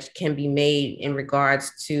that can be made in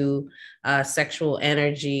regards to sexual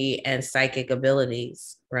energy and psychic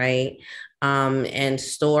abilities, right? And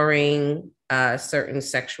storing certain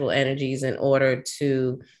sexual energies in order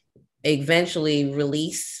to eventually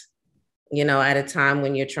release, you know, at a time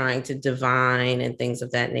when you're trying to divine and things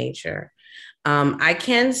of that nature. I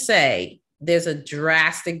can say there's a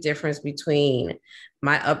drastic difference between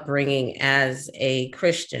my upbringing as a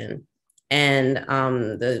Christian and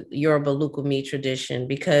the Yoruba Lukumi tradition,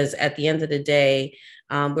 because at the end of the day,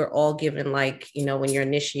 we're all given, like, you know, when you're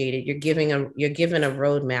initiated, you're given a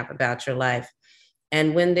roadmap about your life.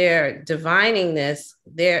 And when they're divining this,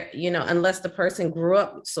 they're, you know, unless the person grew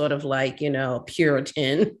up sort of like, you know,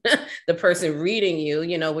 Puritan, the person reading you,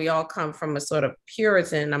 you know, we all come from a sort of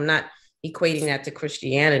Puritan. I'm not equating that to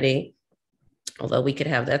Christianity, although we could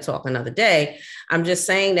have that talk another day. I'm just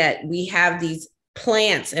saying that we have these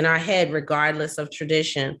plants in our head, regardless of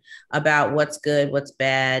tradition, about what's good, what's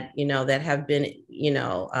bad, you know, that have been, you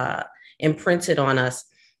know, imprinted on us.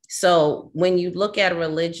 So when you look at a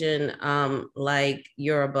religion like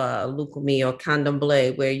Yoruba, Lukumi, or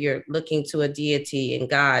Candomblé, where you're looking to a deity and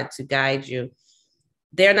God to guide you,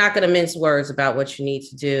 they're not going to mince words about what you need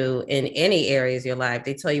to do in any areas of your life.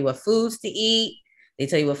 They tell you what foods to eat. They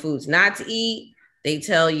tell you what foods not to eat. They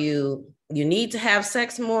tell you you need to have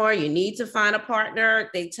sex more. You need to find a partner.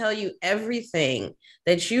 They tell you everything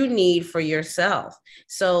that you need for yourself.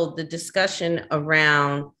 So the discussion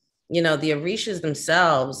around, you know, the Orishas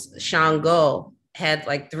themselves, Shango had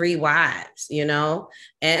like 3 wives, you know,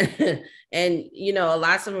 and you know,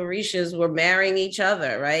 lots of Orishas were marrying each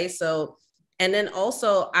other, right? So, and then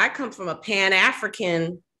also I come from a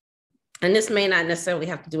Pan-African, and this may not necessarily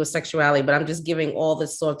have to do with sexuality, but I'm just giving all the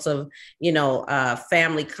sorts of, you know,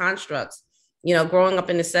 family constructs. You know, growing up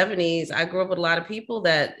in the 70s, I grew up with a lot of people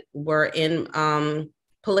that were in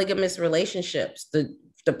polygamous relationships,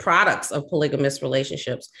 the products of polygamous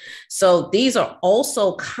relationships. So these are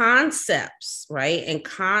also concepts, right? And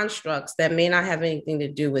constructs that may not have anything to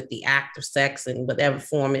do with the act of sex in whatever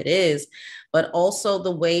form it is, but also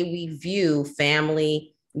the way we view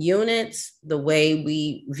family units, the way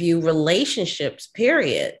we view relationships,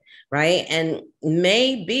 period. right? And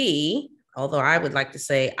maybe, although I would like to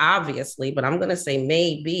say obviously, but I'm going to say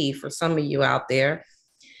maybe for some of you out there,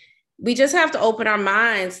 we just have to open our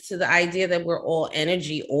minds to the idea that we're all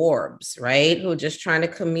energy orbs, right? Who are just trying to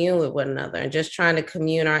commune with one another and just trying to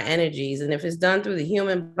commune our energies. And if it's done through the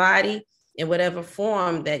human body in whatever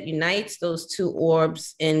form that unites those two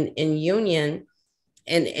orbs in union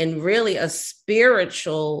and really a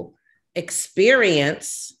spiritual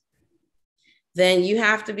experience, then you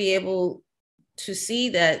have to be able to see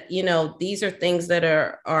that, you know, these are things that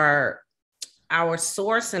are our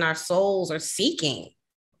source and our souls are seeking,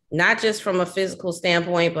 not just from a physical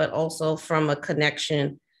standpoint, but also from a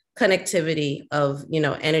connectivity of, you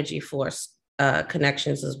know, energy force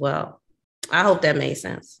connections as well. I hope that made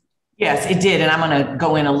sense. Yes, it did. And I'm going to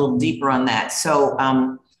go in a little deeper on that. So,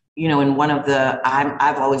 you know, in one of the,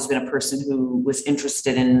 I've always been a person who was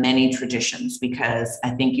interested in many traditions, because I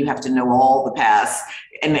think you have to know all the paths.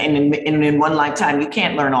 And in one lifetime, you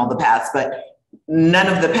can't learn all the paths, but none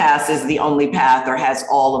of the paths is the only path or has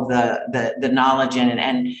all of the knowledge in it.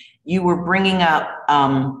 And you were bringing up,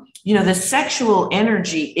 you know, the sexual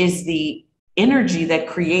energy is the energy that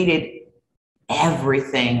created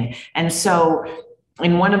everything. And so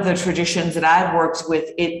in one of the traditions that I've worked with,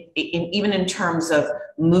 even in terms of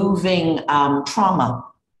moving trauma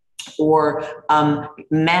or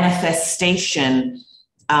manifestation,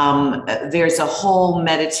 there's a whole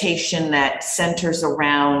meditation that centers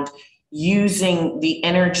around using the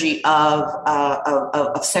energy of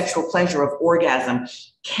sexual pleasure, of orgasm.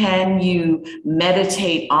 Can you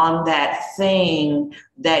meditate on that thing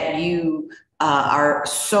that you are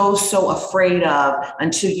so afraid of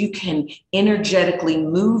until you can energetically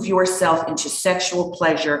move yourself into sexual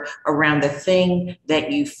pleasure around the thing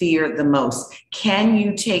that you fear the most? Can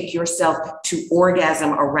you take yourself to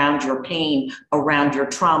orgasm around your pain, around your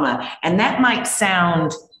trauma? And that might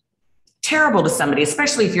sound terrible to somebody,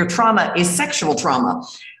 especially if your trauma is sexual trauma,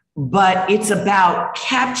 but it's about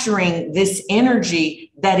capturing this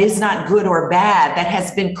energy that is not good or bad, that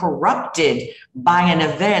has been corrupted by an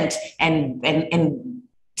event, and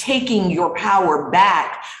taking your power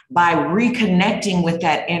back by reconnecting with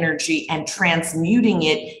that energy and transmuting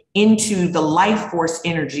it into the life force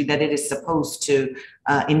energy that it is supposed to,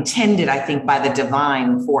 intended, I think, by the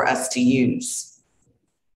divine for us to use.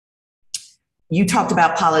 You talked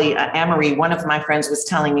about polyamory. One of my friends was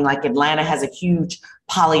telling me, like, Atlanta has a huge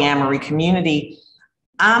polyamory community.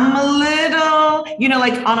 I'm a little, you know,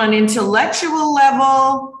 like on an intellectual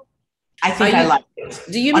level, I think I like it.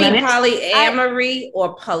 Do you mean polyamory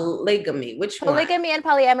or polygamy? Which one? Polygamy and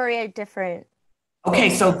polyamory are different. Okay,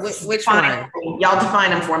 so which one? Y'all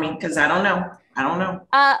define them for me, because I don't know.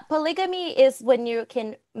 Polygamy is when you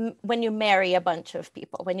marry a bunch of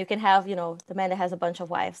people, when you can have, you know, the man that has a bunch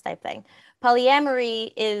of wives type thing.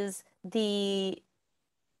 Polyamory is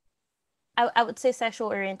I would say sexual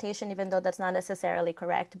orientation, even though that's not necessarily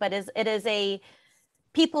correct, but it is a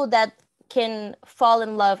people that can fall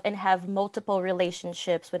in love and have multiple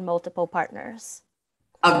relationships with multiple partners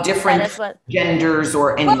of different genders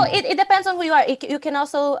or any. Well, it depends on who you are. You can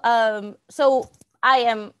also so I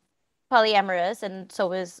am polyamorous, and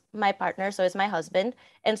so is my partner, so is my husband,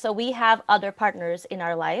 and so we have other partners in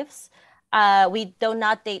our lives. We do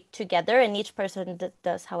not date together, and each person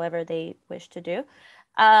does however they wish to do.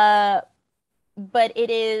 But it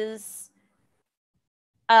is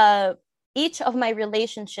each of my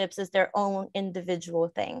relationships is their own individual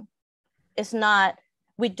thing. It's not,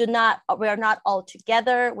 we are not all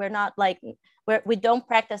together. We're not like, we don't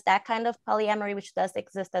practice that kind of polyamory, which does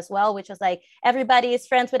exist as well, which is like everybody is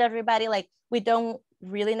friends with everybody. Like we don't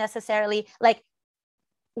really necessarily, like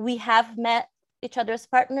we have met each other's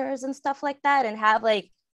partners and stuff like that and have like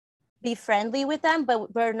be friendly with them,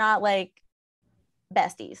 but we're not like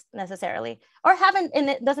besties necessarily, or haven't, and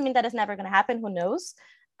it doesn't mean that it's never going to happen, who knows.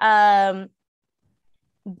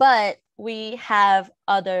 But we have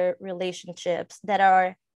other relationships that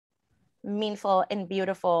are meaningful and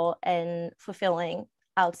beautiful and fulfilling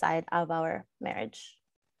outside of our marriage.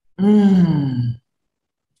 That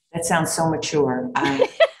sounds so mature. I'm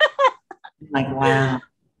like, wow.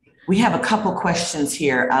 We have a couple questions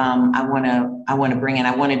here. I want to bring in.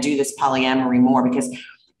 I want to do this polyamory more, because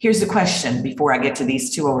here's the question before I get to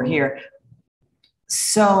these two over here.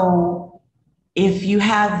 So if you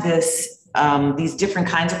have this, these different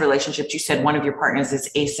kinds of relationships, you said one of your partners is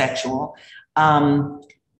asexual.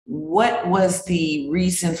 What was the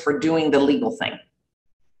reason for doing the legal thing?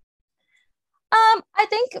 I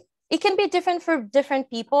think it can be different for different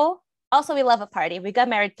people. Also, we love a party. We got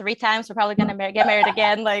married 3 times. We're probably going to get married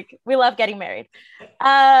again. Like, we love getting married.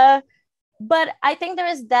 But I think there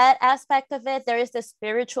is that aspect of it. There is the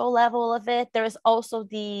spiritual level of it. There is also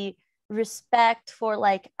the respect for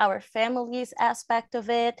like our families aspect of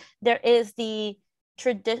it. There is the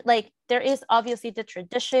tradition, like there is obviously the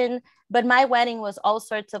tradition, but my wedding was all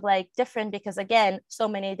sorts of like different because again, so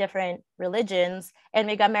many different religions, and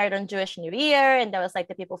we got married on Jewish New Year, and there was like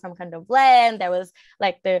the people from Candomblé, there was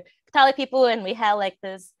like the Catholic people, and we had like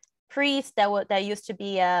this priest that used to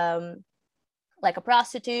be like a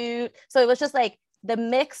prostitute. So it was just like the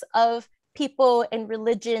mix of people and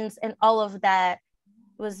religions and all of that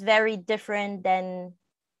was very different than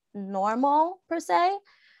normal per se.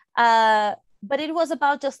 But it was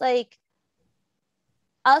about just like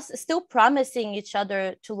us still promising each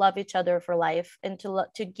other to love each other for life and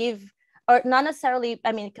to give, or not necessarily,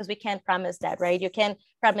 I mean, because we can't promise that, right? You can't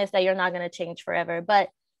promise that you're not going to change forever, but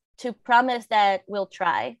to promise that we'll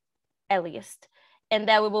try at least, and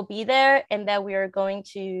that we will be there, and that we are going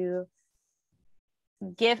to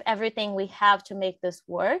give everything we have to make this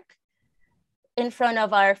work in front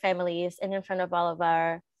of our families and in front of all of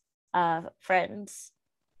our friends.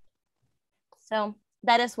 So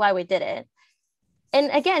that is why we did it. And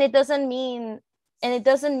again, it doesn't mean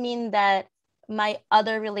that my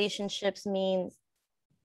other relationships mean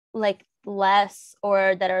like less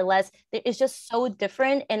or that are less. It's just so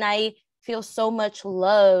different. And I feel so much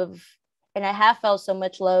love, and I have felt so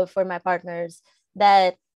much love for my partners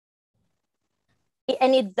that,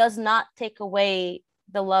 and it does not take away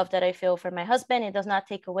the love that I feel for my husband. It does not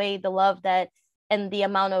take away the love that and the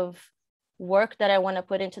amount of work that I want to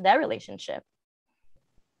put into that relationship.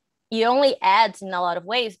 It only adds in a lot of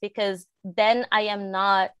ways, because then I am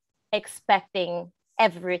not expecting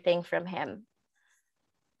everything from him.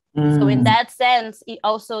 So in that sense, it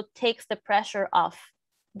also takes the pressure off.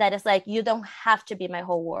 That is like, you don't have to be my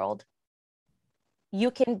whole world. You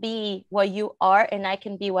can be what you are, and I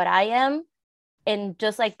can be what I am. And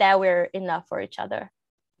just like that, we're enough for each other.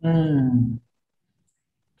 Kat,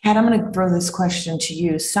 I'm going to throw this question to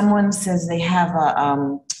you. Someone says they have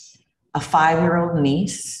a 5-year-old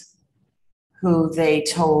niece who they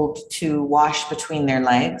told to wash between their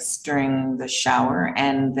legs during the shower,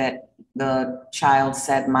 and that the child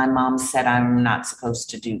said, "My mom said I'm not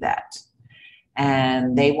supposed to do that."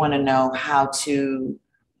 And they want to know how to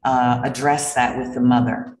address that with the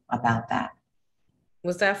mother about that.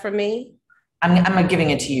 Was that for me? I'm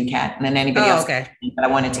giving it to you, Kat, and then anybody else. Okay. But I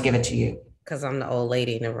wanted to give it to you. Because I'm the old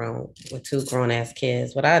lady in the room with 2 grown-ass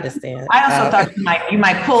kids, but I understand. I also thought you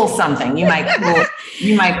might pull something. You might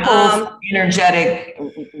pull energetic,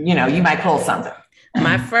 you might pull something.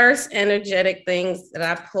 My first energetic things that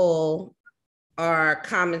I pull are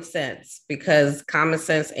common sense, because common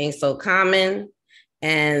sense ain't so common.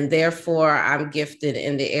 And therefore, I'm gifted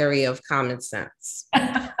in the area of common sense.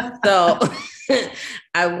 So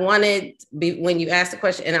I wanted, when you asked the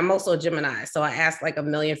question, and I'm also a Gemini, so I asked like a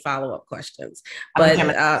million follow-up questions. But, you're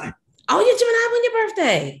Gemini, when your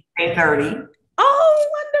birthday? May 30.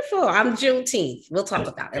 Oh, wonderful. I'm Juneteenth. We'll talk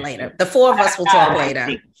about it later. The 4 of us will talk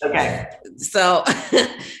later. Okay. So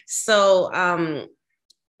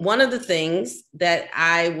one of the things that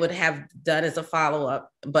I would have done as a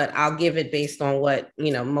follow-up, but I'll give it based on what,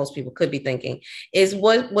 most people could be thinking, is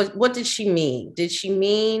what did she mean? Did she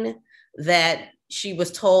mean that she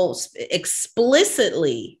was told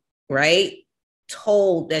explicitly, right?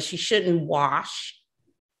 Told that she shouldn't wash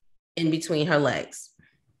in between her legs,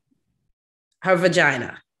 her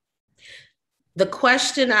vagina? The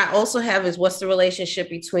question I also have is, what's the relationship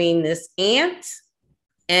between this aunt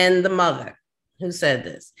and the mother? Who said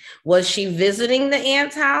this? Was she visiting the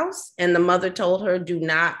aunt's house and the mother told her, do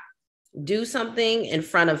not do something in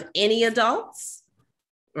front of any adults?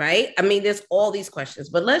 Right? I mean, there's all these questions,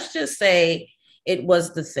 but let's just say it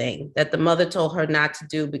was the thing that the mother told her not to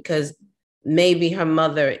do because maybe her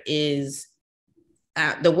mother is,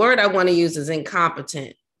 the word I want to use is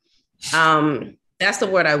incompetent. That's the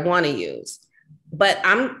word I want to use. But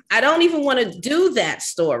I don't even want to do that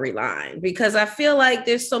storyline, because I feel like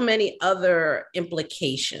there's so many other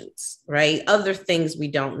implications, right? Other things we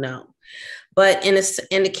don't know. But in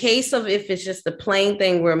the case of, if it's just the plain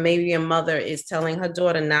thing where maybe a mother is telling her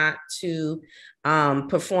daughter not to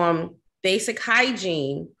perform basic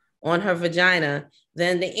hygiene on her vagina,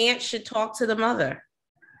 then the aunt should talk to the mother.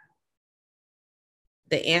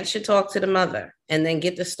 The aunt should talk to the mother and then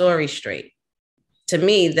get the story straight. To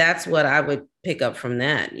me, that's what I would pick up from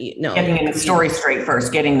that. Getting the story straight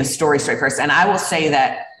first. And I will say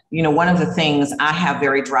that, one of the things, I have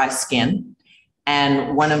very dry skin,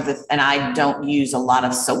 and I don't use a lot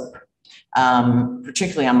of soap,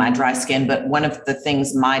 particularly on my dry skin. But one of the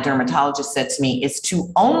things my dermatologist said to me is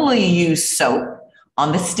to only use soap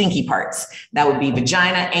on the stinky parts. That would be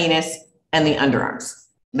vagina, anus, and the underarms.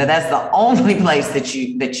 But that's the only place that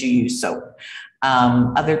you use soap.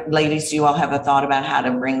 Other ladies, do you all have a thought about how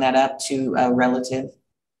to bring that up to a relative?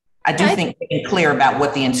 I do think being clear about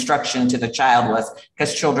what the instruction to the child was,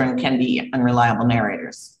 because children can be unreliable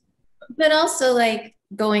narrators. But also like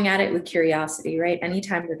going at it with curiosity, right?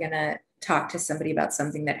 Anytime we're going to talk to somebody about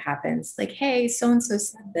something that happens, like, hey, so-and-so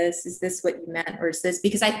said this, is this what you meant? Or is this,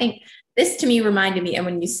 because I think this to me reminded me, and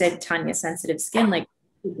when you said, Tonya, sensitive skin, like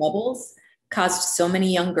bubbles caused so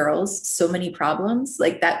many young girls so many problems,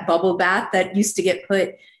 like that bubble bath that used to get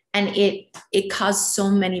put, and it caused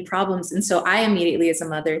so many problems. And so I immediately as a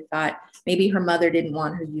mother thought maybe her mother didn't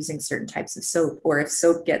want her using certain types of soap, or if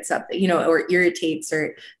soap gets up, you know, or irritates,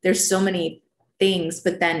 or there's so many things.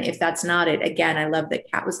 But then if that's not it, again, I love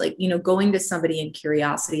that Kat was like, you know, going to somebody in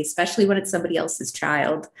curiosity, especially when it's somebody else's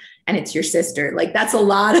child and it's your sister, like that's a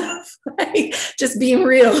lot of like just being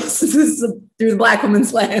real. This is through the Black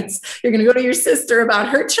woman's lens. You're going to go to your sister about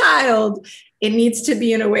her child. It needs to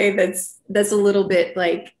be in a way that's a little bit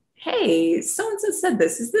like, hey, so-and-so said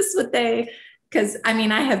this. Is this what they, because I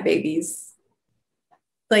mean, I have babies,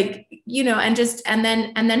 like, you know, and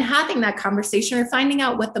then having that conversation or finding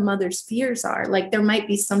out what the mother's fears are. Like there might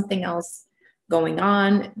be something else going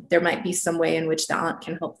on. There might be some way in which the aunt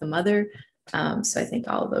can help the mother. So I think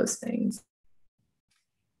all of those things.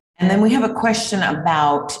 And then we have a question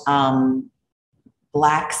about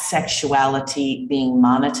Black sexuality being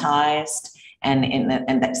monetized. And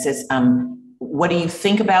that says, what do you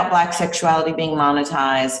think about Black sexuality being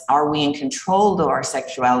monetized? Are we in control of our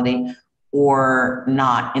sexuality or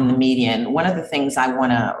not in the media? And one of the things I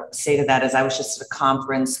want to say to that is I was just at a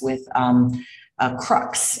conference with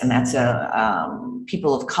Crux, and that's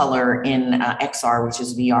people of color in XR, which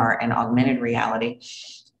is VR and augmented reality.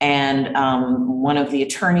 And one of the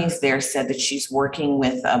attorneys there said that she's working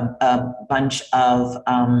with a bunch of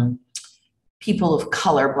people of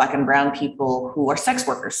color, Black and brown people who are sex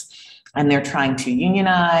workers, and they're trying to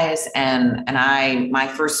unionize. And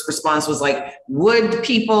my first response was like, would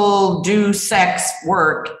people do sex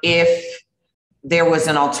work if there was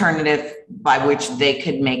an alternative by which they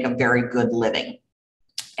could make a very good living?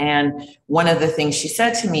 And one of the things she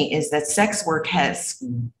said to me is that sex work has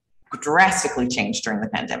drastically changed during the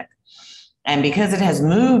pandemic. And because it has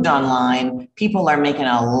moved online, people are making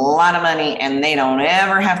a lot of money and they don't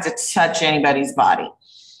ever have to touch anybody's body.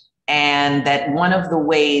 And that one of the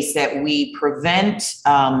ways that we prevent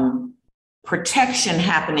protection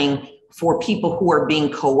happening for people who are being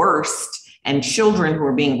coerced and children who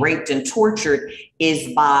are being raped and tortured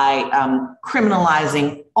is by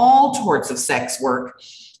criminalizing all sorts of sex work,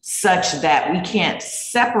 such that we can't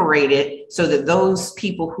separate it, so that those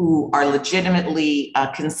people who are legitimately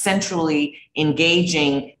consensually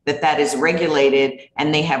engaging, that is regulated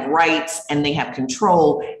and they have rights and they have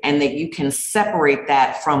control, and that you can separate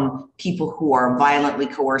that from people who are violently,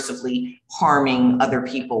 coercively harming other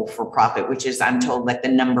people for profit, which is, I'm told, like the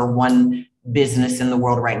 #1 business in the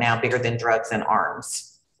world right now, bigger than drugs and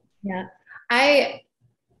arms. Yeah, I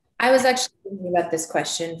was actually thinking about this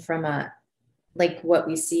question from like what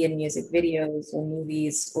we see in music videos or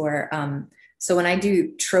movies, or so when I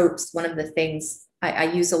do tropes, one of the things I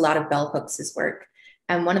use a lot of bell hooks' work.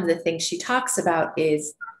 And one of the things she talks about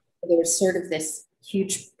is there was sort of this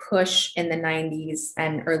huge push in the 90s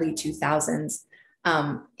and early 2000s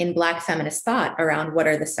in Black feminist thought around what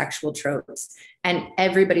are the sexual tropes. And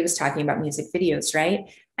everybody was talking about music videos, right?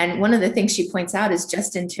 And one of the things she points out is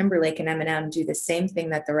Justin Timberlake and Eminem do the same thing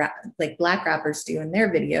that like Black rappers do in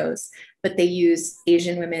their videos, but they use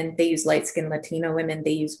Asian women, they use light-skinned Latino women,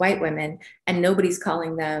 they use white women, and nobody's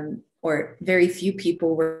calling them, or very few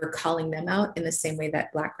people were calling them out in the same way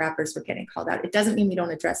that Black rappers were getting called out. It doesn't mean we don't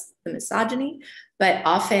address the misogyny, but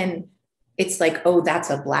often it's like, oh, that's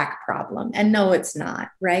a Black problem. And no, it's not,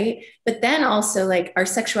 right? But then also like our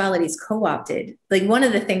sexuality is co-opted. Like one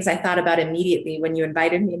of the things I thought about immediately when you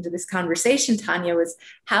invited me into this conversation, Tonya, was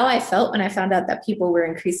how I felt when I found out that people were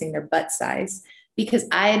increasing their butt size, because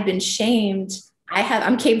I had been shamed.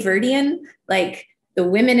 I'm Cape Verdean, like the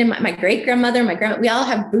women in my great-grandmother, my grandma, we all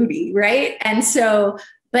have booty, right? And so,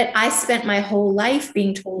 but I spent my whole life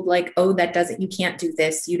being told like, oh, you can't do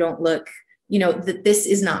this. You don't look, you know, that this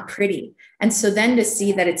is not pretty. And so then to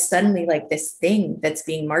see that it's suddenly like this thing that's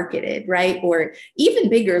being marketed, right? Or even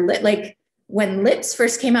bigger, like when lips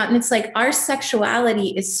first came out, and it's like our sexuality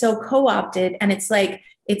is so co-opted, and it's like,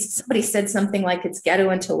 somebody said something like it's ghetto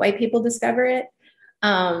until white people discover it.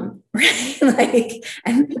 Right? Like,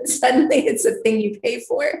 and suddenly it's a thing you pay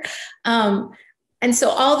for. And so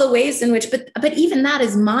all the ways in which, but even that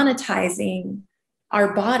is monetizing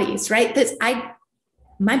our bodies, right?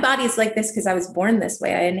 my body is like this because I was born this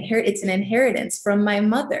way. It's an inheritance from my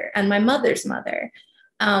mother and my mother's mother.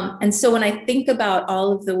 And so when I think about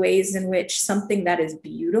all of the ways in which something that is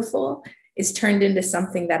beautiful is turned into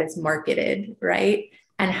something that is marketed, right?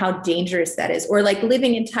 And how dangerous that is. Or like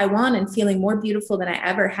living in Taiwan and feeling more beautiful than I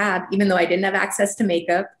ever had, even though I didn't have access to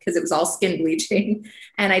makeup because it was all skin bleaching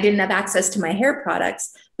and I didn't have access to my hair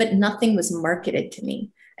products, but nothing was marketed to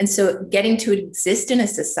me. And so getting to exist in a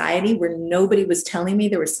society where nobody was telling me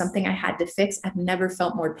there was something I had to fix, I've never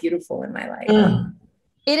felt more beautiful in my life.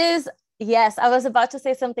 It is, yes, I was about to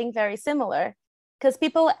say something very similar, because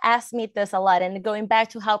people ask me this a lot, and going back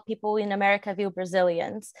to how people in America view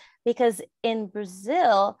Brazilians, because in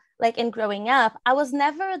Brazil, like in growing up, I was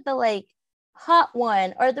never the like hot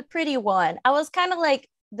one or the pretty one. I was kind of like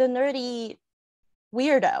the nerdy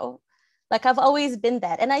weirdo. Like I've always been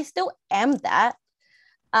that, and I still am that.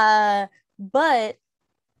 But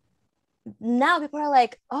now people are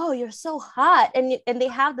like, oh, you're so hot. And they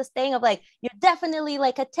have this thing of like, you're definitely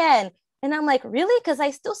like a 10. And I'm like, really? Because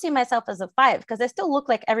I still see myself as a 5, because I still look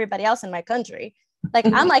like everybody else in my country. Like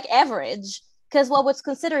I'm like average, because what was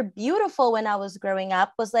considered beautiful when I was growing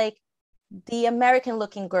up was like the American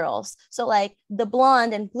looking girls. So like the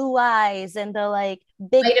blonde and blue eyes and the like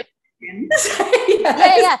big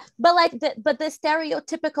yeah. But like the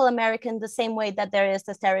stereotypical American, the same way that there is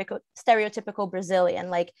the stereotypical Brazilian,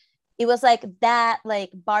 like it was like that like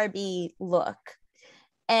Barbie look.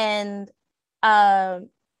 And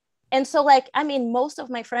so like, I mean, most of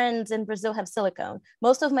my friends in Brazil have silicone.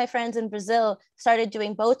 Most of my friends in Brazil started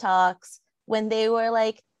doing Botox when they were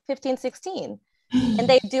like 15, 16. And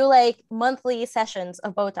they do like monthly sessions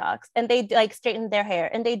of Botox, and they like straighten their hair,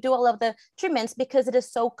 and they do all of the treatments because it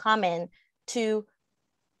is so common to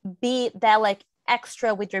be that like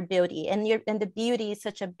extra with your beauty, and the beauty is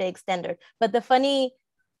such a big standard. But the funny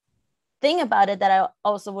thing about it that I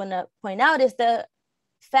also want to point out is the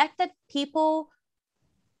fact that people,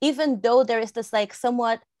 even though there is this like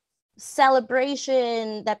somewhat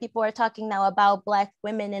celebration that people are talking now about Black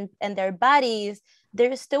women and their bodies,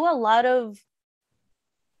 there's still a lot of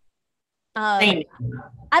I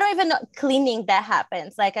don't even know, cleaning that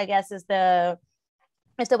happens, like I guess is the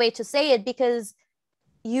way to say it, because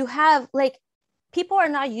you have like, people are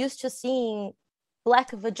not used to seeing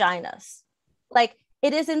Black vaginas. Like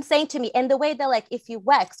it is insane to me. And the way that like if you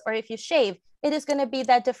wax or if you shave, it is going to be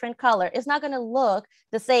that different color. It's not going to look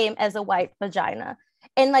the same as a white vagina.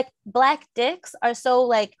 And like Black dicks are so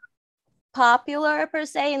like popular per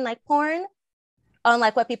se in like porn, on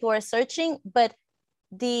like what people are searching, but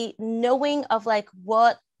the knowing of like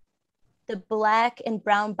what the Black and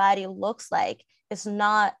brown body looks like is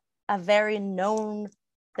not a very known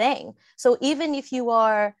thing. So even if you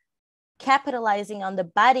are capitalizing on the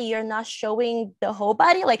body, you're not showing the whole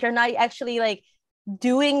body. Like you're not actually like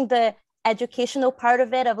doing the educational part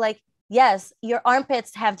of it of like, yes, your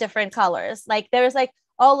armpits have different colors. Like there's like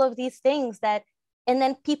all of these things that, and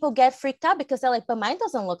then people get freaked out because they're like, but mine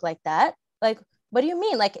doesn't look like that. Like, what do you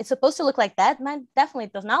mean? Like it's supposed to look like that? Mine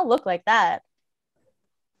definitely does not look like that.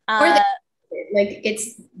 Like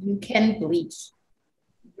you can bleach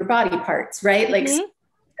your body parts, right? Like,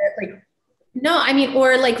 like no, I mean,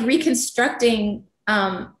 or like reconstructing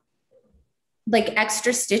like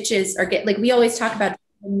extra stitches, or get like, we always talk about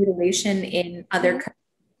mutilation in other countries.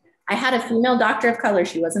 I had a female doctor of color.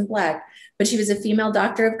 She wasn't Black, but she was a female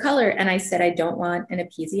doctor of color. And I said, I don't want an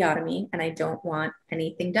episiotomy and I don't want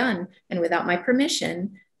anything done. And without my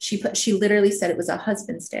permission, she literally said it was a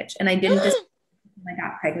husband stitch. And I didn't just, I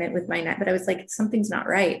got pregnant with my net, but I was like, something's not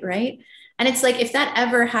right. Right. And it's like, if that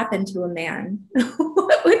ever happened to a man,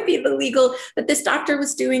 what would be the legal, but this doctor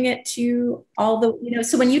was doing it to all the, you know,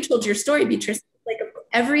 so when you told your story, Beatrice, like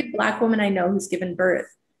every Black woman I know who's given birth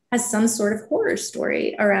has some sort of horror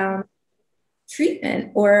story around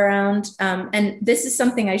treatment or around, and this is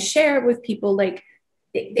something I share with people, like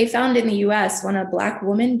they found in the US, when a Black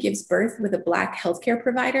woman gives birth with a Black healthcare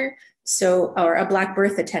provider, so, or a Black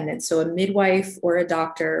birth attendant, so a midwife or a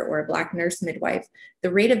doctor or a Black nurse midwife,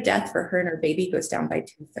 the rate of death for her and her baby goes down by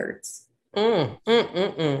 2/3.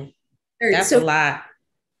 That's so a lot.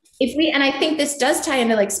 If we, and I think this does tie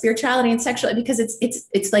into like spirituality and sexuality, because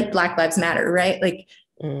it's like Black Lives Matter, right? Like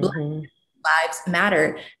Black lives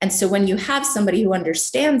matter. And so when you have somebody who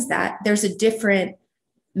understands that, there's a different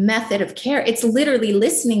method of care. It's literally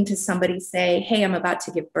listening to somebody say, hey, I'm about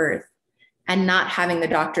to give birth, and not having the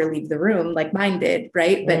doctor leave the room like mine did,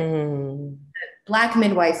 right? But the Black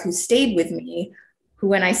midwife who stayed with me, who,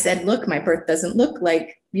 when I said, look, my birth doesn't look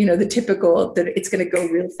like, you know, the typical, that it's going to go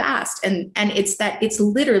real fast. And it's that, it's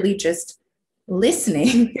literally just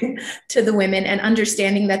listening to the women and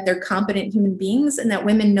understanding that they're competent human beings and that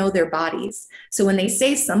women know their bodies. So when they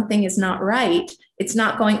say something is not right, it's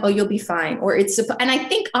not going, oh, you'll be fine. Or and I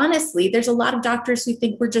think honestly, there's a lot of doctors who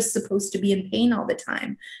think we're just supposed to be in pain all the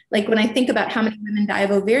time. Like when I think about how many women die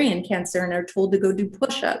of ovarian cancer and are told to go do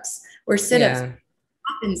push-ups or sit-ups, it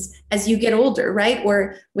happens as you get older, right?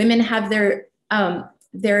 Or women have their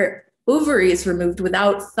ovaries removed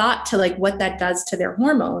without thought to like what that does to their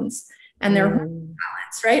hormones and their hormone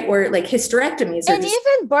balance, right? Or like hysterectomies. And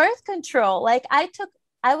even birth control. Like I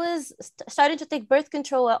was starting to take birth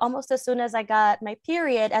control almost as soon as I got my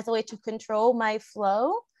period as a way to control my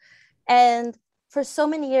flow. And for so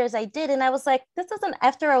many years I did. And I was like, this doesn't,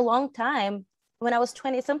 after a long time, when I was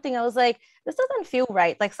 20 something, I was like, this doesn't feel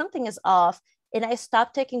right. Like something is off. And I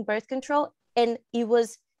stopped taking birth control. And it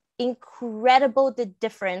was incredible, the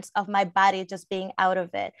difference of my body just being out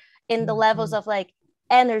of it in the levels of like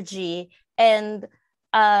energy and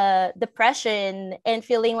depression and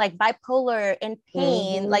feeling like bipolar and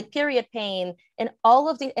pain, like period pain, and all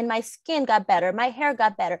of the, and my skin got better, my hair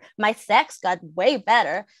got better, my sex got way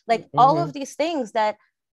better, like all of these things that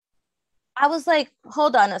I was like,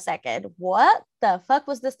 hold on a second, what the fuck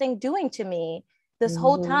was this thing doing to me this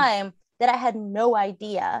whole time that I had no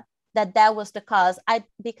idea that was the cause.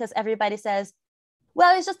 Because everybody says,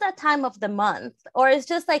 well, it's just that time of the month, or it's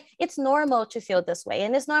just like, it's normal to feel this way,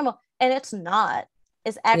 and it's normal, and it's not.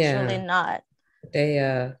 It's actually not.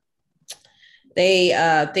 They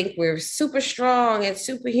think we're super strong and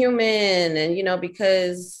superhuman, and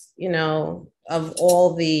because of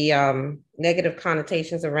all the negative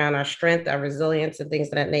connotations around our strength, our resilience, and things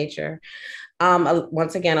of that nature.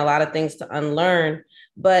 Once again, a lot of things to unlearn.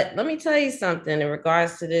 But let me tell you something in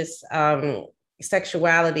regards to this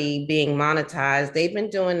sexuality being monetized. They've been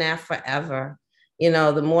doing that forever.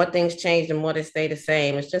 The more things change, the more they stay the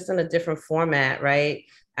same. It's just in a different format, right?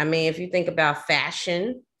 I mean, if you think about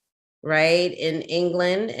fashion, right, in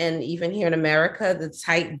England and even here in America, the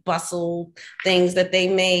tight bustle things that they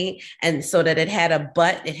made, and so that it had a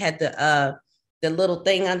butt, it had the little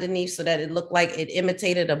thing underneath so that it looked like it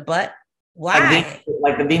imitated a butt. Why?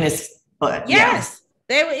 Like the Venus butt. Yes.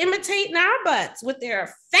 They were imitating our butts with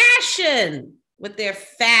their fashion,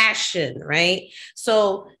 right?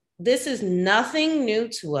 So this is nothing new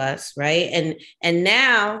to us, right? And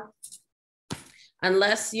now,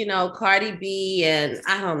 unless, Cardi B and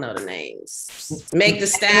I don't know the names, Meg the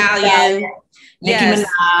Stallion,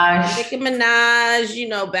 Nicki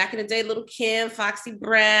Minaj, back in the day, Little Kim, Foxy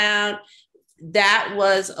Brown, that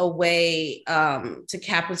was a way to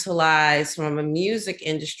capitalize from a music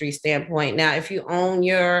industry standpoint. Now, if you own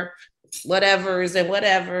your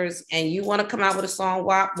whatevers and you want to come out with a song,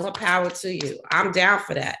 more power to you. I'm down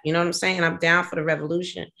for that. You know what I'm saying? I'm down for the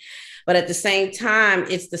revolution. But at the same time,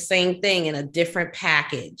 it's the same thing in a different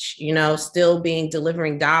package, still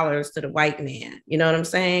delivering dollars to the white man. You know what I'm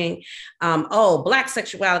saying? Black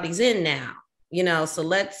sexuality's in now, so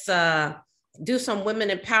let's do some women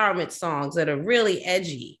empowerment songs that are really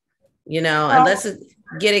edgy, and let's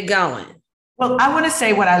get it going. Well, I want to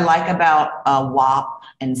say what I like about WAP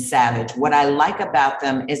and Savage. What I like about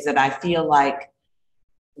them is that I feel like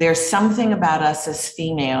there's something about us as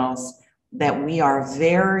females that we are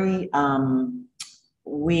very, our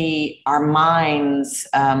minds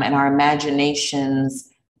and our imaginations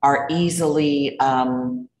are easily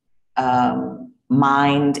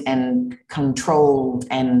mind and controlled,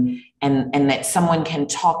 and that someone can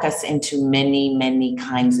talk us into many, many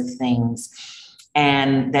kinds of things.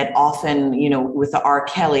 And that often, with the R.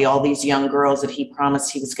 Kelly, all these young girls that he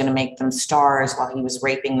promised he was going to make them stars while he was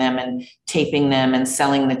raping them and taping them and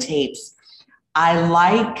selling the tapes. I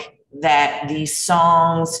like that these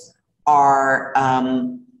songs are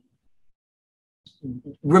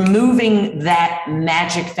removing that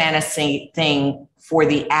magic fantasy thing for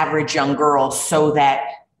the average young girl, so that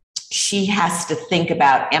she has to think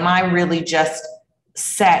about, am I really just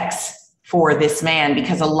sex for this man?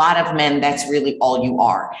 Because a lot of men, that's really all you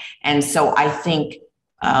are. And so I think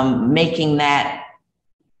making that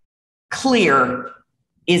clear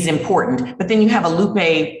is important. But then you have a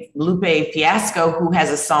Lupe Fiasco who has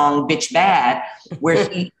a song, Bitch Bad, where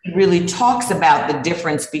he really talks about the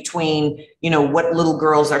difference between, what little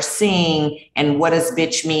girls are seeing and what does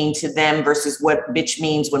bitch mean to them versus what bitch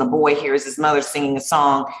means when a boy hears his mother singing a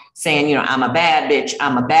song saying, I'm a bad bitch,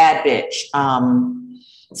 I'm a bad bitch.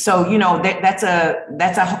 So, that's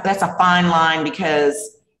a fine line,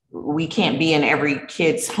 because we can't be in every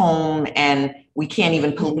kid's home, and we can't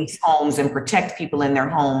even police homes and protect people in their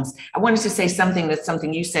homes. I wanted to say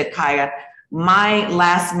something you said, Kaya. My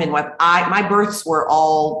last midwife, my births were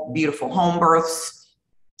all beautiful home births.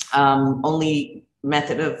 only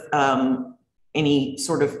method of any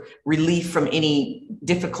sort of relief from any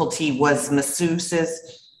difficulty was masseuses.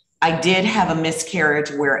 I did have a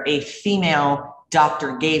miscarriage where a female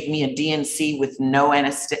doctor gave me a DNC with no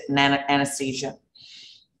anesthesia.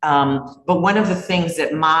 But one of the things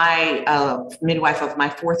that my midwife of my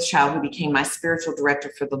fourth child, who became my spiritual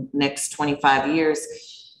director for the next 25 years,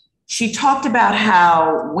 she talked about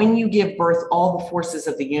how when you give birth, all the forces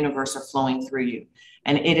of the universe are flowing through you,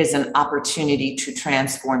 and it is an opportunity to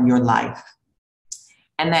transform your life.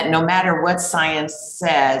 And that no matter what science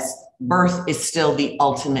says, birth is still the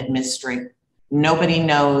ultimate mystery. Nobody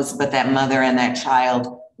knows but that mother and that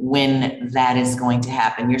child when that is going to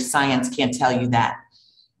happen. Your science can't tell you that.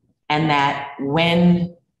 And that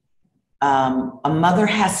when a mother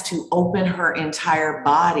has to open her entire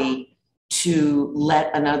body to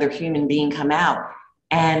let another human being come out,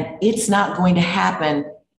 and it's not going to happen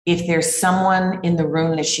if there's someone in the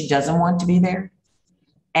room that she doesn't want to be there,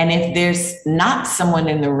 and if there's not someone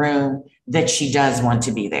in the room that she does want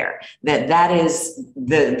to be there. That is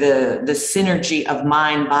the synergy of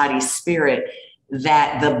mind, body, spirit,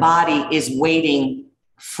 that the body is waiting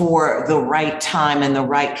for the right time and the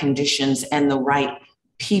right conditions and the right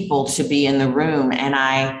people to be in the room. And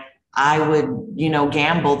I would,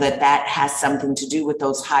 gamble that has something to do with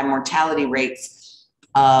those high mortality rates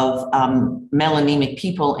of melanemic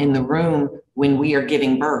people in the room when we are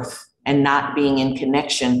giving birth and not being in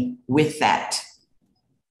connection with that.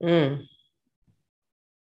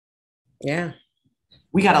 Yeah.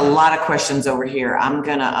 We got a lot of questions over here. I'm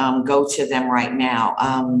gonna go to them right now.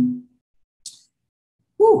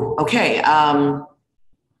 Okay.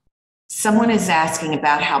 Someone is asking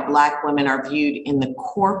about how Black women are viewed in the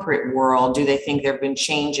corporate world. Do they think there have been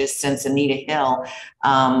changes since Anita Hill?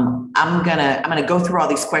 I'm gonna go through all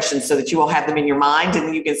these questions so that you all have them in your mind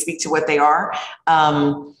and you can speak to what they are.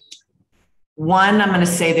 One, I'm going to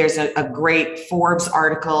say there's a great Forbes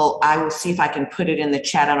article. I will see if I can put it in the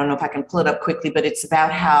chat. I don't know if I can pull it up quickly, but it's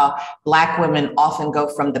about how Black women often go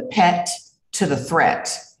from the pet to the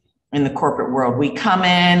threat in the corporate world. We come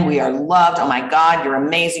in, we are loved. Oh my God, you're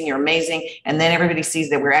amazing, you're amazing. And then everybody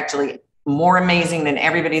sees that we're actually more amazing than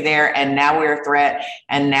everybody there. And now we're a threat.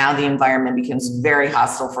 And now the environment becomes very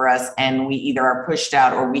hostile for us. And we either are pushed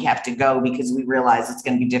out or we have to go because we realize it's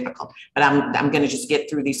going to be difficult. But I'm going to just get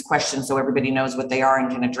through these questions so everybody knows what they are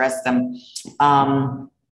and can address them.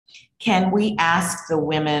 Can we ask the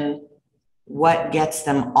women what gets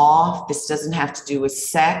them off? This doesn't have to do with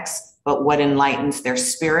sex, but what enlightens their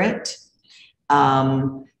spirit.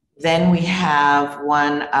 Then we have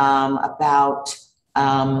one about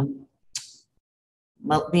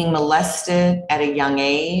being molested at a young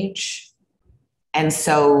age. And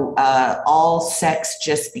so all sex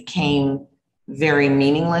just became very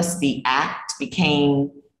meaningless. The act became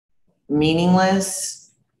meaningless.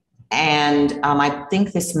 And I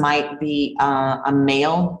think this might be a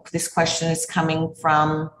male this question is coming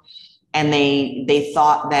from. And they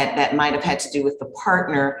thought that might have had to do with the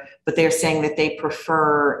partner, but they're saying that they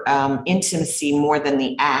prefer intimacy more than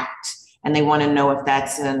the act. And they want to know if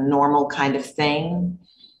that's a normal kind of thing.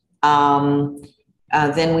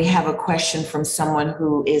 Then we have a question from someone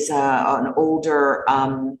who is an older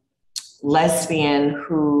lesbian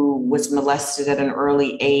who was molested at an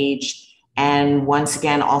early age and once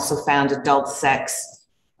again also found adult sex.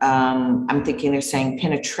 I'm thinking they're saying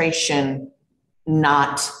penetration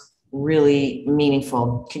not really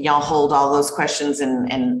meaningful. Can y'all hold all those questions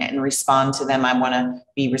and respond to them? I want to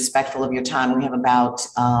be respectful of your time. We have about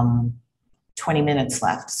 20 minutes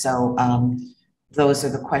left. So those are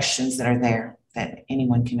the questions that are there that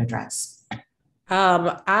anyone can address.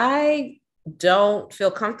 I don't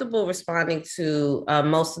feel comfortable responding to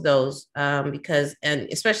most of those because, and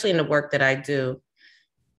especially in the work that I do,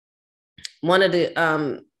 one of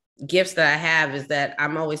the gifts that I have is that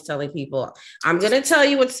I'm always telling people, I'm going to tell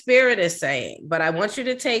you what spirit is saying, but I want you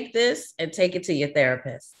to take this and take it to your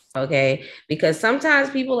therapist. Okay. Because sometimes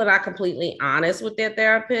people are not completely honest with their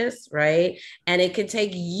therapist, right? And it can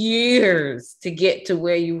take years to get to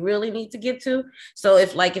where you really need to get to. So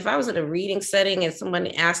if I was in a reading setting and someone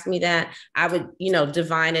asked me that, I would,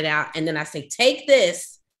 divine it out. And then I say, take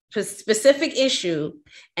this specific issue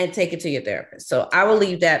and take it to your therapist. So I will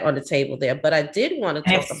leave that on the table there. But I did want to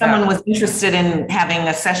talk about. If someone was interested in having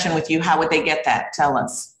a session with you, how would they get that? Tell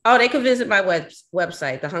us. Oh, they could visit my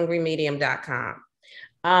website, thehungrymedium.com.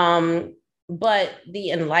 But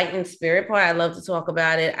the enlightened spirit part, I love to talk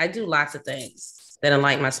about it. I do lots of things. that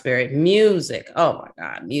enlighten my spirit. Music. Oh my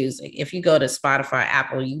God, music. If you go to Spotify,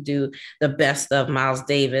 Apple, you do the best of Miles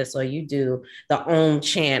Davis, or you do the Om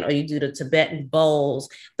chant, or you do the Tibetan bowls.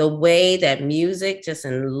 The way that music just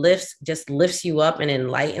lifts you up and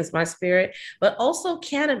enlightens my spirit, but also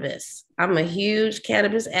cannabis. I'm a huge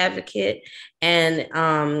cannabis advocate, and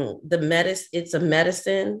it's a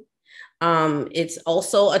medicine. It's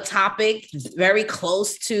also a topic very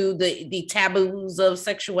close to the taboos of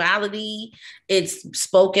sexuality. It's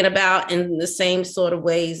spoken about in the same sort of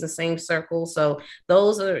ways, the same circles. So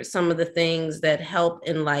those are some of the things that help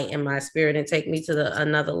enlighten my spirit and take me to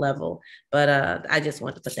another level. But I just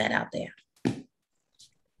want to put that out there.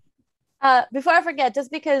 Before I forget,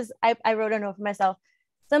 just because I wrote a note for myself,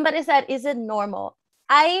 somebody said, is it normal?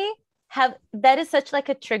 That is such like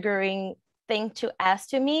a triggering thing to ask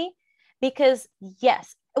to me. Because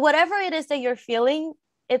yes, whatever it is that you're feeling,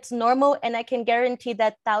 it's normal. And I can guarantee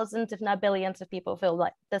that thousands, if not billions of people feel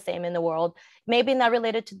like the same in the world. Maybe not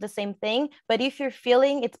related to the same thing, but if you're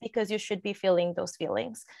feeling, it's because you should be feeling those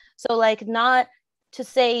feelings. So like not to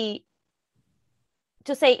say,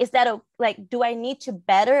 is that like, do I need to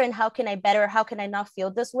better, and how can I better? How can I not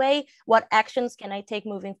feel this way? What actions can I take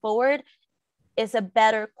moving forward? Is a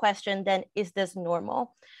better question than, is this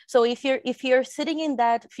normal? So if you're sitting in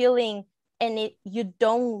that feeling and you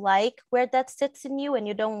don't like where that sits in you, and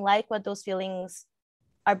you don't like what those feelings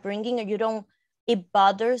are bringing, or it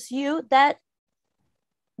bothers you that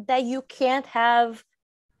you can't have,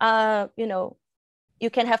 you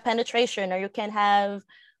can have penetration, or you can have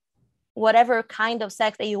whatever kind of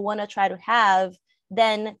sex that you want to try to have,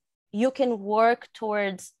 then you can work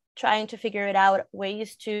towards trying to figure it out,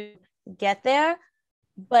 ways to get there,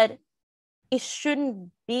 but it shouldn't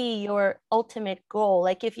be your ultimate goal.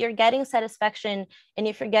 Like if you're getting satisfaction, and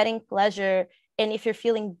if you're getting pleasure, and if you're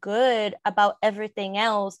feeling good about everything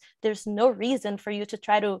else, there's no reason for you to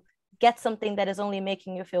try to get something that is only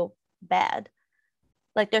making you feel bad.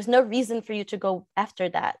 Like there's no reason for you to go after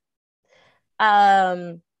that.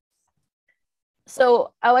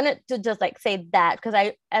 So I wanted to just like say that,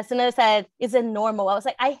 because as soon as I said, is it normal? I was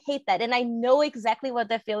like, I hate that. And I know exactly what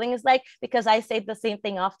that feeling is like, because I say the same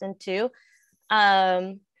thing often too.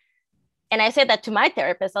 And I say that to my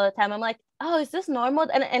therapist all the time. I'm like, oh, is this normal?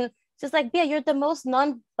 And just like, yeah, you're the most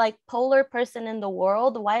polar person in the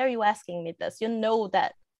world. Why are you asking me this? You know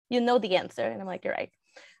the answer. And I'm like, you're right.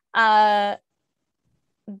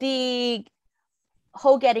 The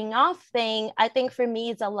whole getting off thing, I think for me,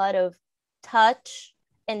 it's a lot of touch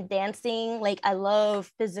and dancing. Like I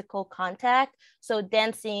love physical contact, so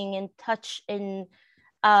dancing and touch and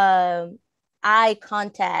eye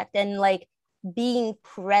contact, and like being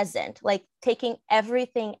present, like taking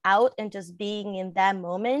everything out and just being in that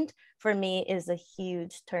moment, for me is a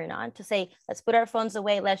huge turn on. To say, let's put our phones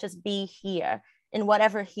away, let's just be here, and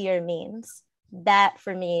whatever here means, that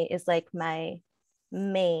for me is like my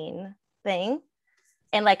main thing.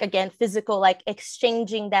 And like, again, physical, like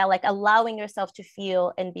exchanging that, like allowing yourself to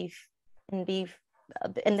feel and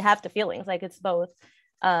have the feelings, like it's both.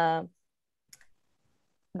 That,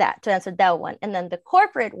 to answer that one. And then the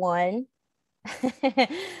corporate one,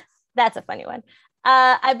 that's a funny one.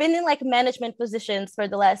 I've been in like management positions for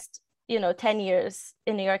the last 10 years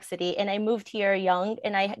in New York City, and I moved here young,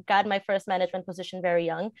 and I got my first management position very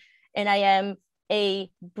young, and I am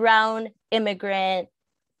a brown immigrant,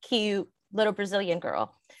 cute little Brazilian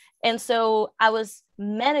girl. And so I was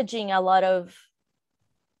managing a lot of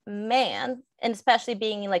men, and especially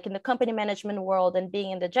being like in the company management world and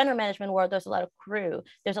being in the general management world, there's a lot of crew,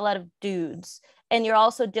 there's a lot of dudes, and you're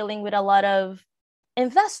also dealing with a lot of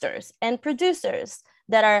investors and producers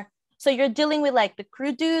that are, so you're dealing with like the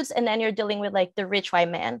crew dudes, and then you're dealing with like the rich white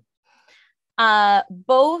man,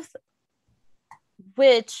 both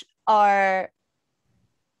which are,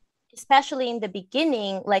 especially in the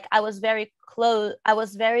beginning, like I was very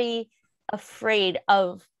afraid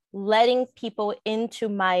of letting people into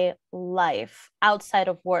my life outside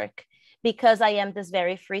of work, because I am this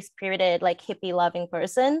very free-spirited, like hippie loving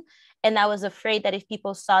person. And I was afraid that if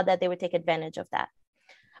people saw that, they would take advantage of that.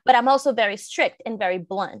 But I'm also very strict and very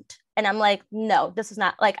blunt. And I'm like, no, this is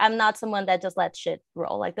not, like, I'm not someone that just lets shit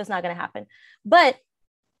roll. Like, that's not going to happen. But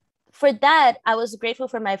for that, I was grateful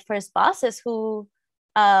for my first bosses who,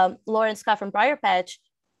 Lauren Scott from Briar Patch,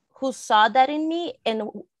 who saw that in me and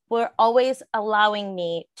were always allowing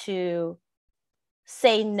me to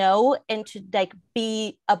say no and to like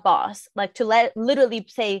be a boss, like to literally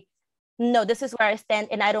say, no, this is where I stand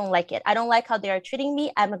and I don't like it. I don't like how they are treating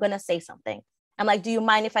me. I'm going to say something. I'm like, do you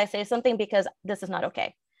mind if I say something? Because this is not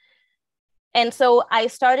okay. And so I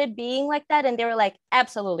started being like that, and they were like,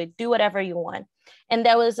 absolutely, do whatever you want. And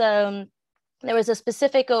there was there was a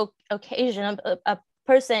specific occasion, a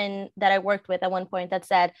person that I worked with at one point that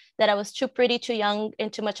said that I was too pretty, too young,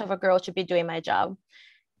 and too much of a girl to be doing my job.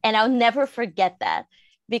 And I'll never forget that,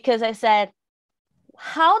 because I said,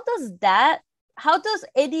 how does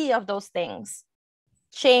any of those things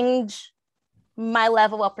change my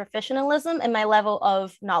level of professionalism and my level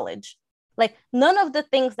of knowledge? Like, none of the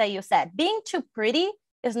things that you said. Being too pretty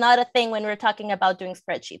is not a thing when we're talking about doing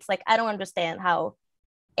spreadsheets. Like, I don't understand how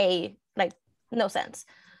no sense.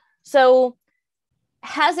 So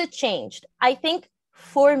has it changed? I think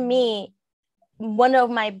for me, one of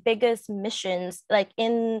my biggest missions, like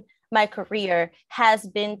in my career, has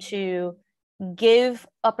been to give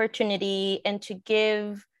opportunity and to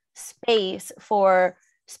give space for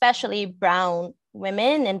especially brown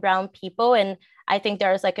women and brown people. And I think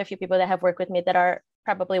there's like a few people that have worked with me that are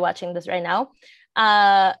probably watching this right now,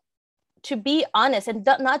 to be honest, and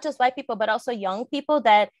not just white people, but also young people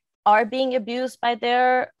that are being abused by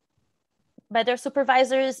their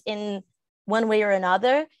supervisors in one way or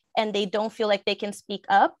another, and they don't feel like they can speak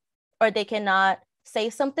up, or they cannot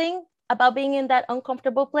say something about being in that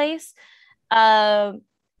uncomfortable place. And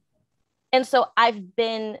so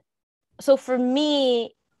so for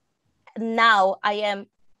me now, I am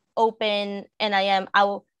open, and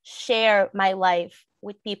I'll share my life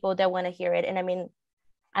with people that want to hear it. And I mean,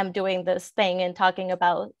 I'm doing this thing and talking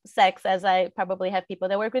about sex as I probably have people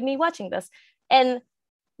that work with me watching this. And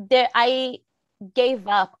I gave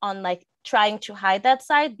up on like trying to hide that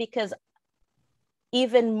side, because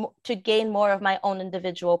even to gain more of my own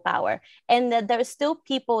individual power. And that there's still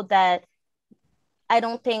people that I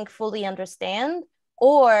don't think fully understand,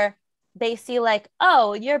 or they see like,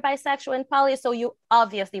 oh, you're bisexual and poly, so you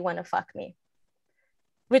obviously want to fuck me,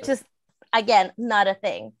 which is, again, not a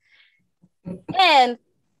thing. And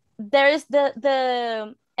there's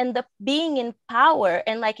the being in power,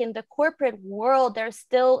 and like in the corporate world, there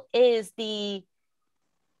still is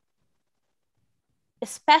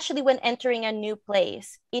especially when entering a new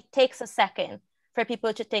place, it takes a second for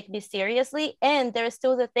people to take me seriously. And there's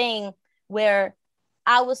still the thing where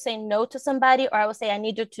I will say no to somebody, or I will say, I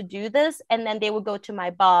need you to do this. And then they will go to my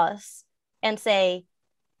boss and say,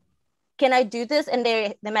 can I do this? And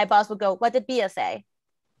then my boss will go, what did Bia say?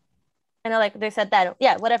 And they said that,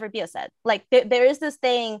 yeah, whatever Bia said. Like there is this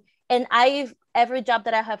thing, and every job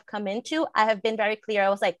that I have come into, I have been very clear. I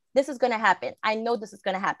was like, this is going to happen. I know this is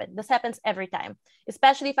going to happen. This happens every time,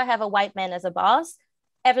 especially if I have a white man as a boss,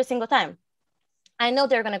 every single time. I know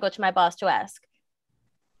they're going to go to my boss to ask.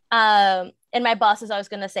 And my boss is always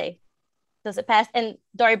going to say, does it pass? And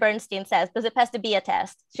Dory Bernstein says, does it pass to be a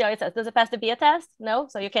test? She always says, does it pass to be a test? No,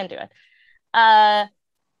 so you can't do it.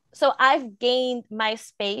 So I've gained my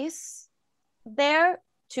space there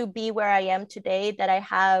to be where I am today, that I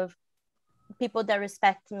have people that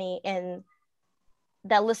respect me and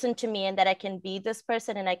that listen to me, and that I can be this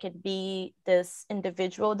person and I can be this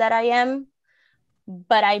individual that I am.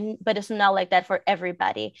 But it's not like that for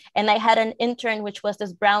everybody. And I had an intern, which was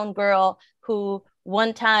this brown girl who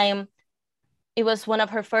one time, it was one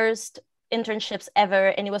of her first internships ever,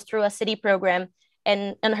 and it was through a city program.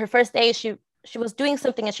 And on her first day, she was doing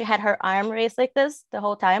something, and she had her arm raised like this the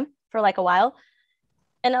whole time for like a while.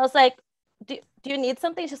 And I was like, do you need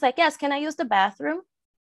something? She's like, yes, can I use the bathroom?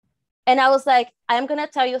 And I was like, I'm going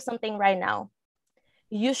to tell you something right now.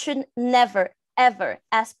 You should never, ever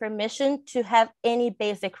ask permission to have any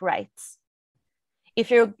basic rights. If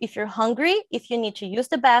you're hungry, if you need to use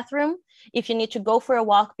the bathroom, if you need to go for a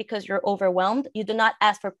walk because you're overwhelmed, you do not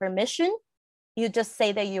ask for permission. You just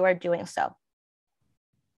say that you are doing so.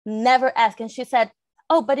 Never ask. And she said,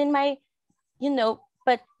 oh, but in my,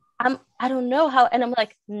 but I don't know how. And I'm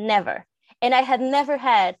like, never. And I had never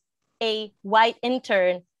had a white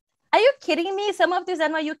intern. Are you kidding me? Some of these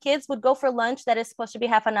NYU kids would go for lunch that is supposed to be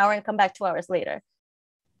half an hour and come back 2 hours later.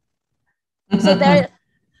 So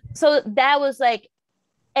that was like,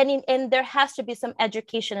 and there has to be some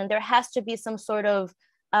education, and there has to be some sort of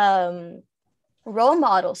role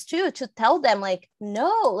models too, to tell them like,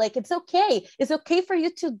 no, like it's okay. It's okay for you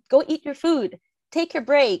to go eat your food, take your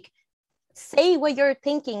break, say what you're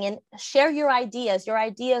thinking, and share your ideas. Your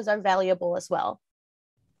ideas are valuable as well.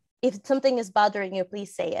 If something is bothering you,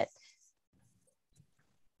 please say it.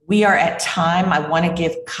 We are at time. I want to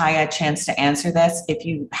give Kaya a chance to answer this. If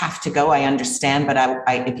you have to go, I understand, but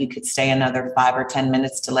if you could stay another 5 or 10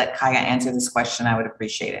 minutes to let Kaya answer this question, I would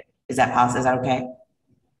appreciate it. Is that possible? Is that okay?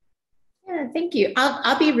 Yeah, thank you.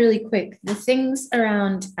 I'll be really quick. The things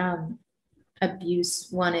around abuse,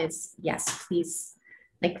 one is, yes, please,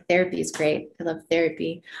 like therapy is great. I love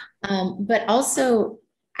therapy. But also,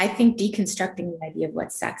 I think deconstructing the idea of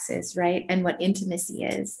what sex is, right? And what intimacy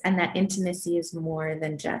is, and that intimacy is more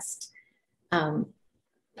than just,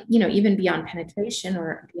 even beyond penetration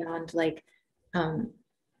or beyond like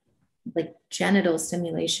genital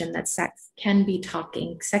stimulation, that sex can be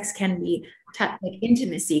talking, sex can be like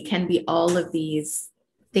intimacy can be all of these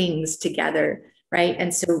things together, right?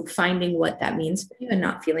 And so finding what that means for you and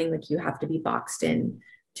not feeling like you have to be boxed in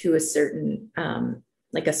to a certain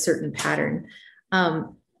a certain pattern.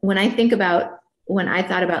 When I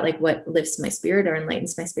thought about like what lifts my spirit or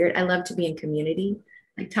enlightens my spirit, I love to be in community.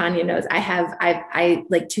 Like Tonya knows, I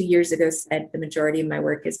like 2 years ago said the majority of my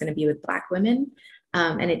work is going to be with Black women.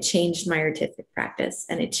 And it changed my artistic practice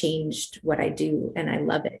and it changed what I do. And I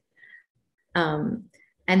love it. And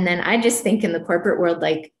then I just think in the corporate world,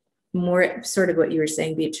 like more sort of what you were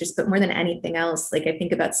saying, Beatrice, but more than anything else, like I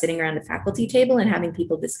think about sitting around a faculty table and having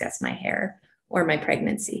people discuss my hair or my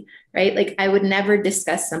pregnancy, right? Like I would never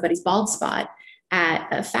discuss somebody's bald spot at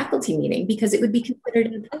a faculty meeting because it would be considered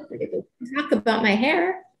inappropriate. Talk about my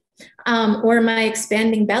hair or my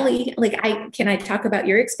expanding belly. Like can I talk about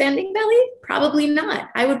your expanding belly? Probably not.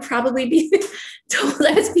 I would probably be told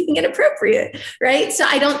I was being inappropriate, right? So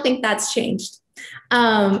I don't think that's changed.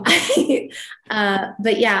 But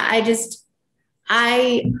yeah,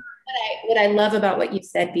 what I love about what you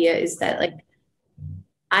said, Bia, is that like,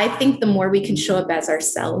 I think the more we can show up as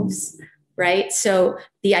ourselves, right? So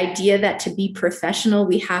the idea that to be professional,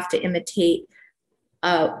 we have to imitate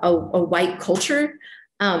a white culture.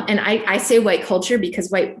 And I say white culture because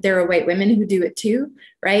there are white women who do it too,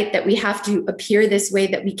 right? That we have to appear this way,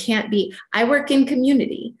 that we can't be. I work in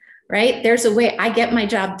community, right? There's a way I get my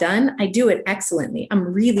job done. I do it excellently. I'm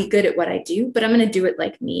really good at what I do, but I'm going to do it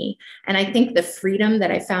like me. And I think the freedom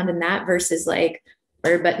that I found in that versus like,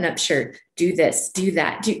 wear a button-up shirt, do this, do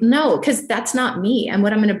that. No, because that's not me. And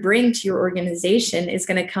what I'm going to bring to your organization is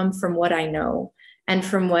going to come from what I know and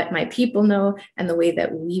from what my people know and the way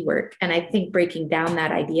that we work. And I think breaking down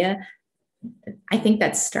that idea, I think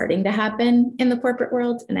that's starting to happen in the corporate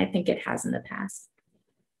world. And I think it has in the past.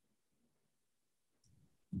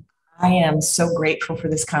 I am so grateful for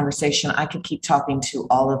this conversation. I could keep talking to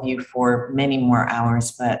all of you for many more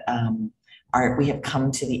hours, but we have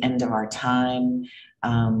come to the end of our time.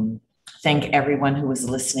 Thank everyone who was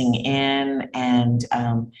listening in, and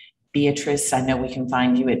Beatrice, I know we can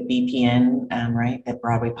find you at BPN, right? The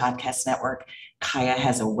Broadway Podcast Network. Kaya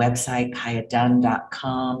has a website,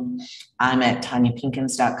 kayadunn.com. I'm at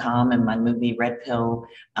tonyapinkins.com, and my movie Red Pill,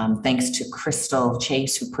 thanks to Crystal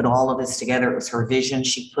Chase, who put all of this together. It was her vision.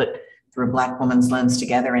 She put through a Black woman's lens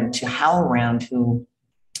together, and to HowlRound, who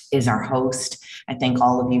is our host. I thank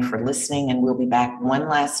all of you for listening, and we'll be back one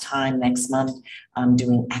last time next month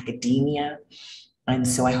doing academia. And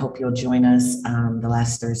so I hope you'll join us the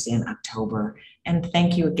last Thursday in October. And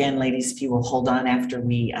thank you again, ladies. If you will hold on after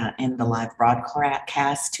we end the live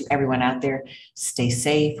broadcast, to everyone out there, stay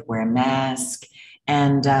safe, wear a mask,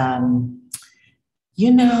 and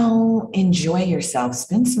enjoy yourself.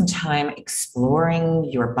 Spend some time exploring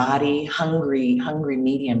your body. Hungry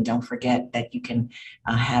Medium. Don't forget that you can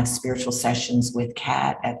have spiritual sessions with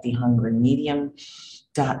Kat at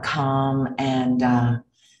thehungrymedium.com. And,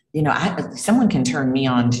 someone can turn me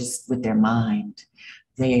on just with their mind.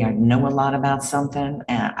 They know a lot about something,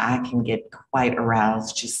 and I can get quite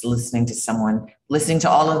aroused just listening to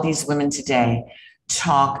all of these women today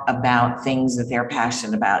talk about things that they're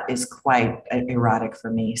passionate about is quite erotic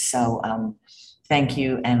for me. So thank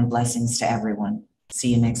you and blessings to everyone.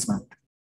 See you next month.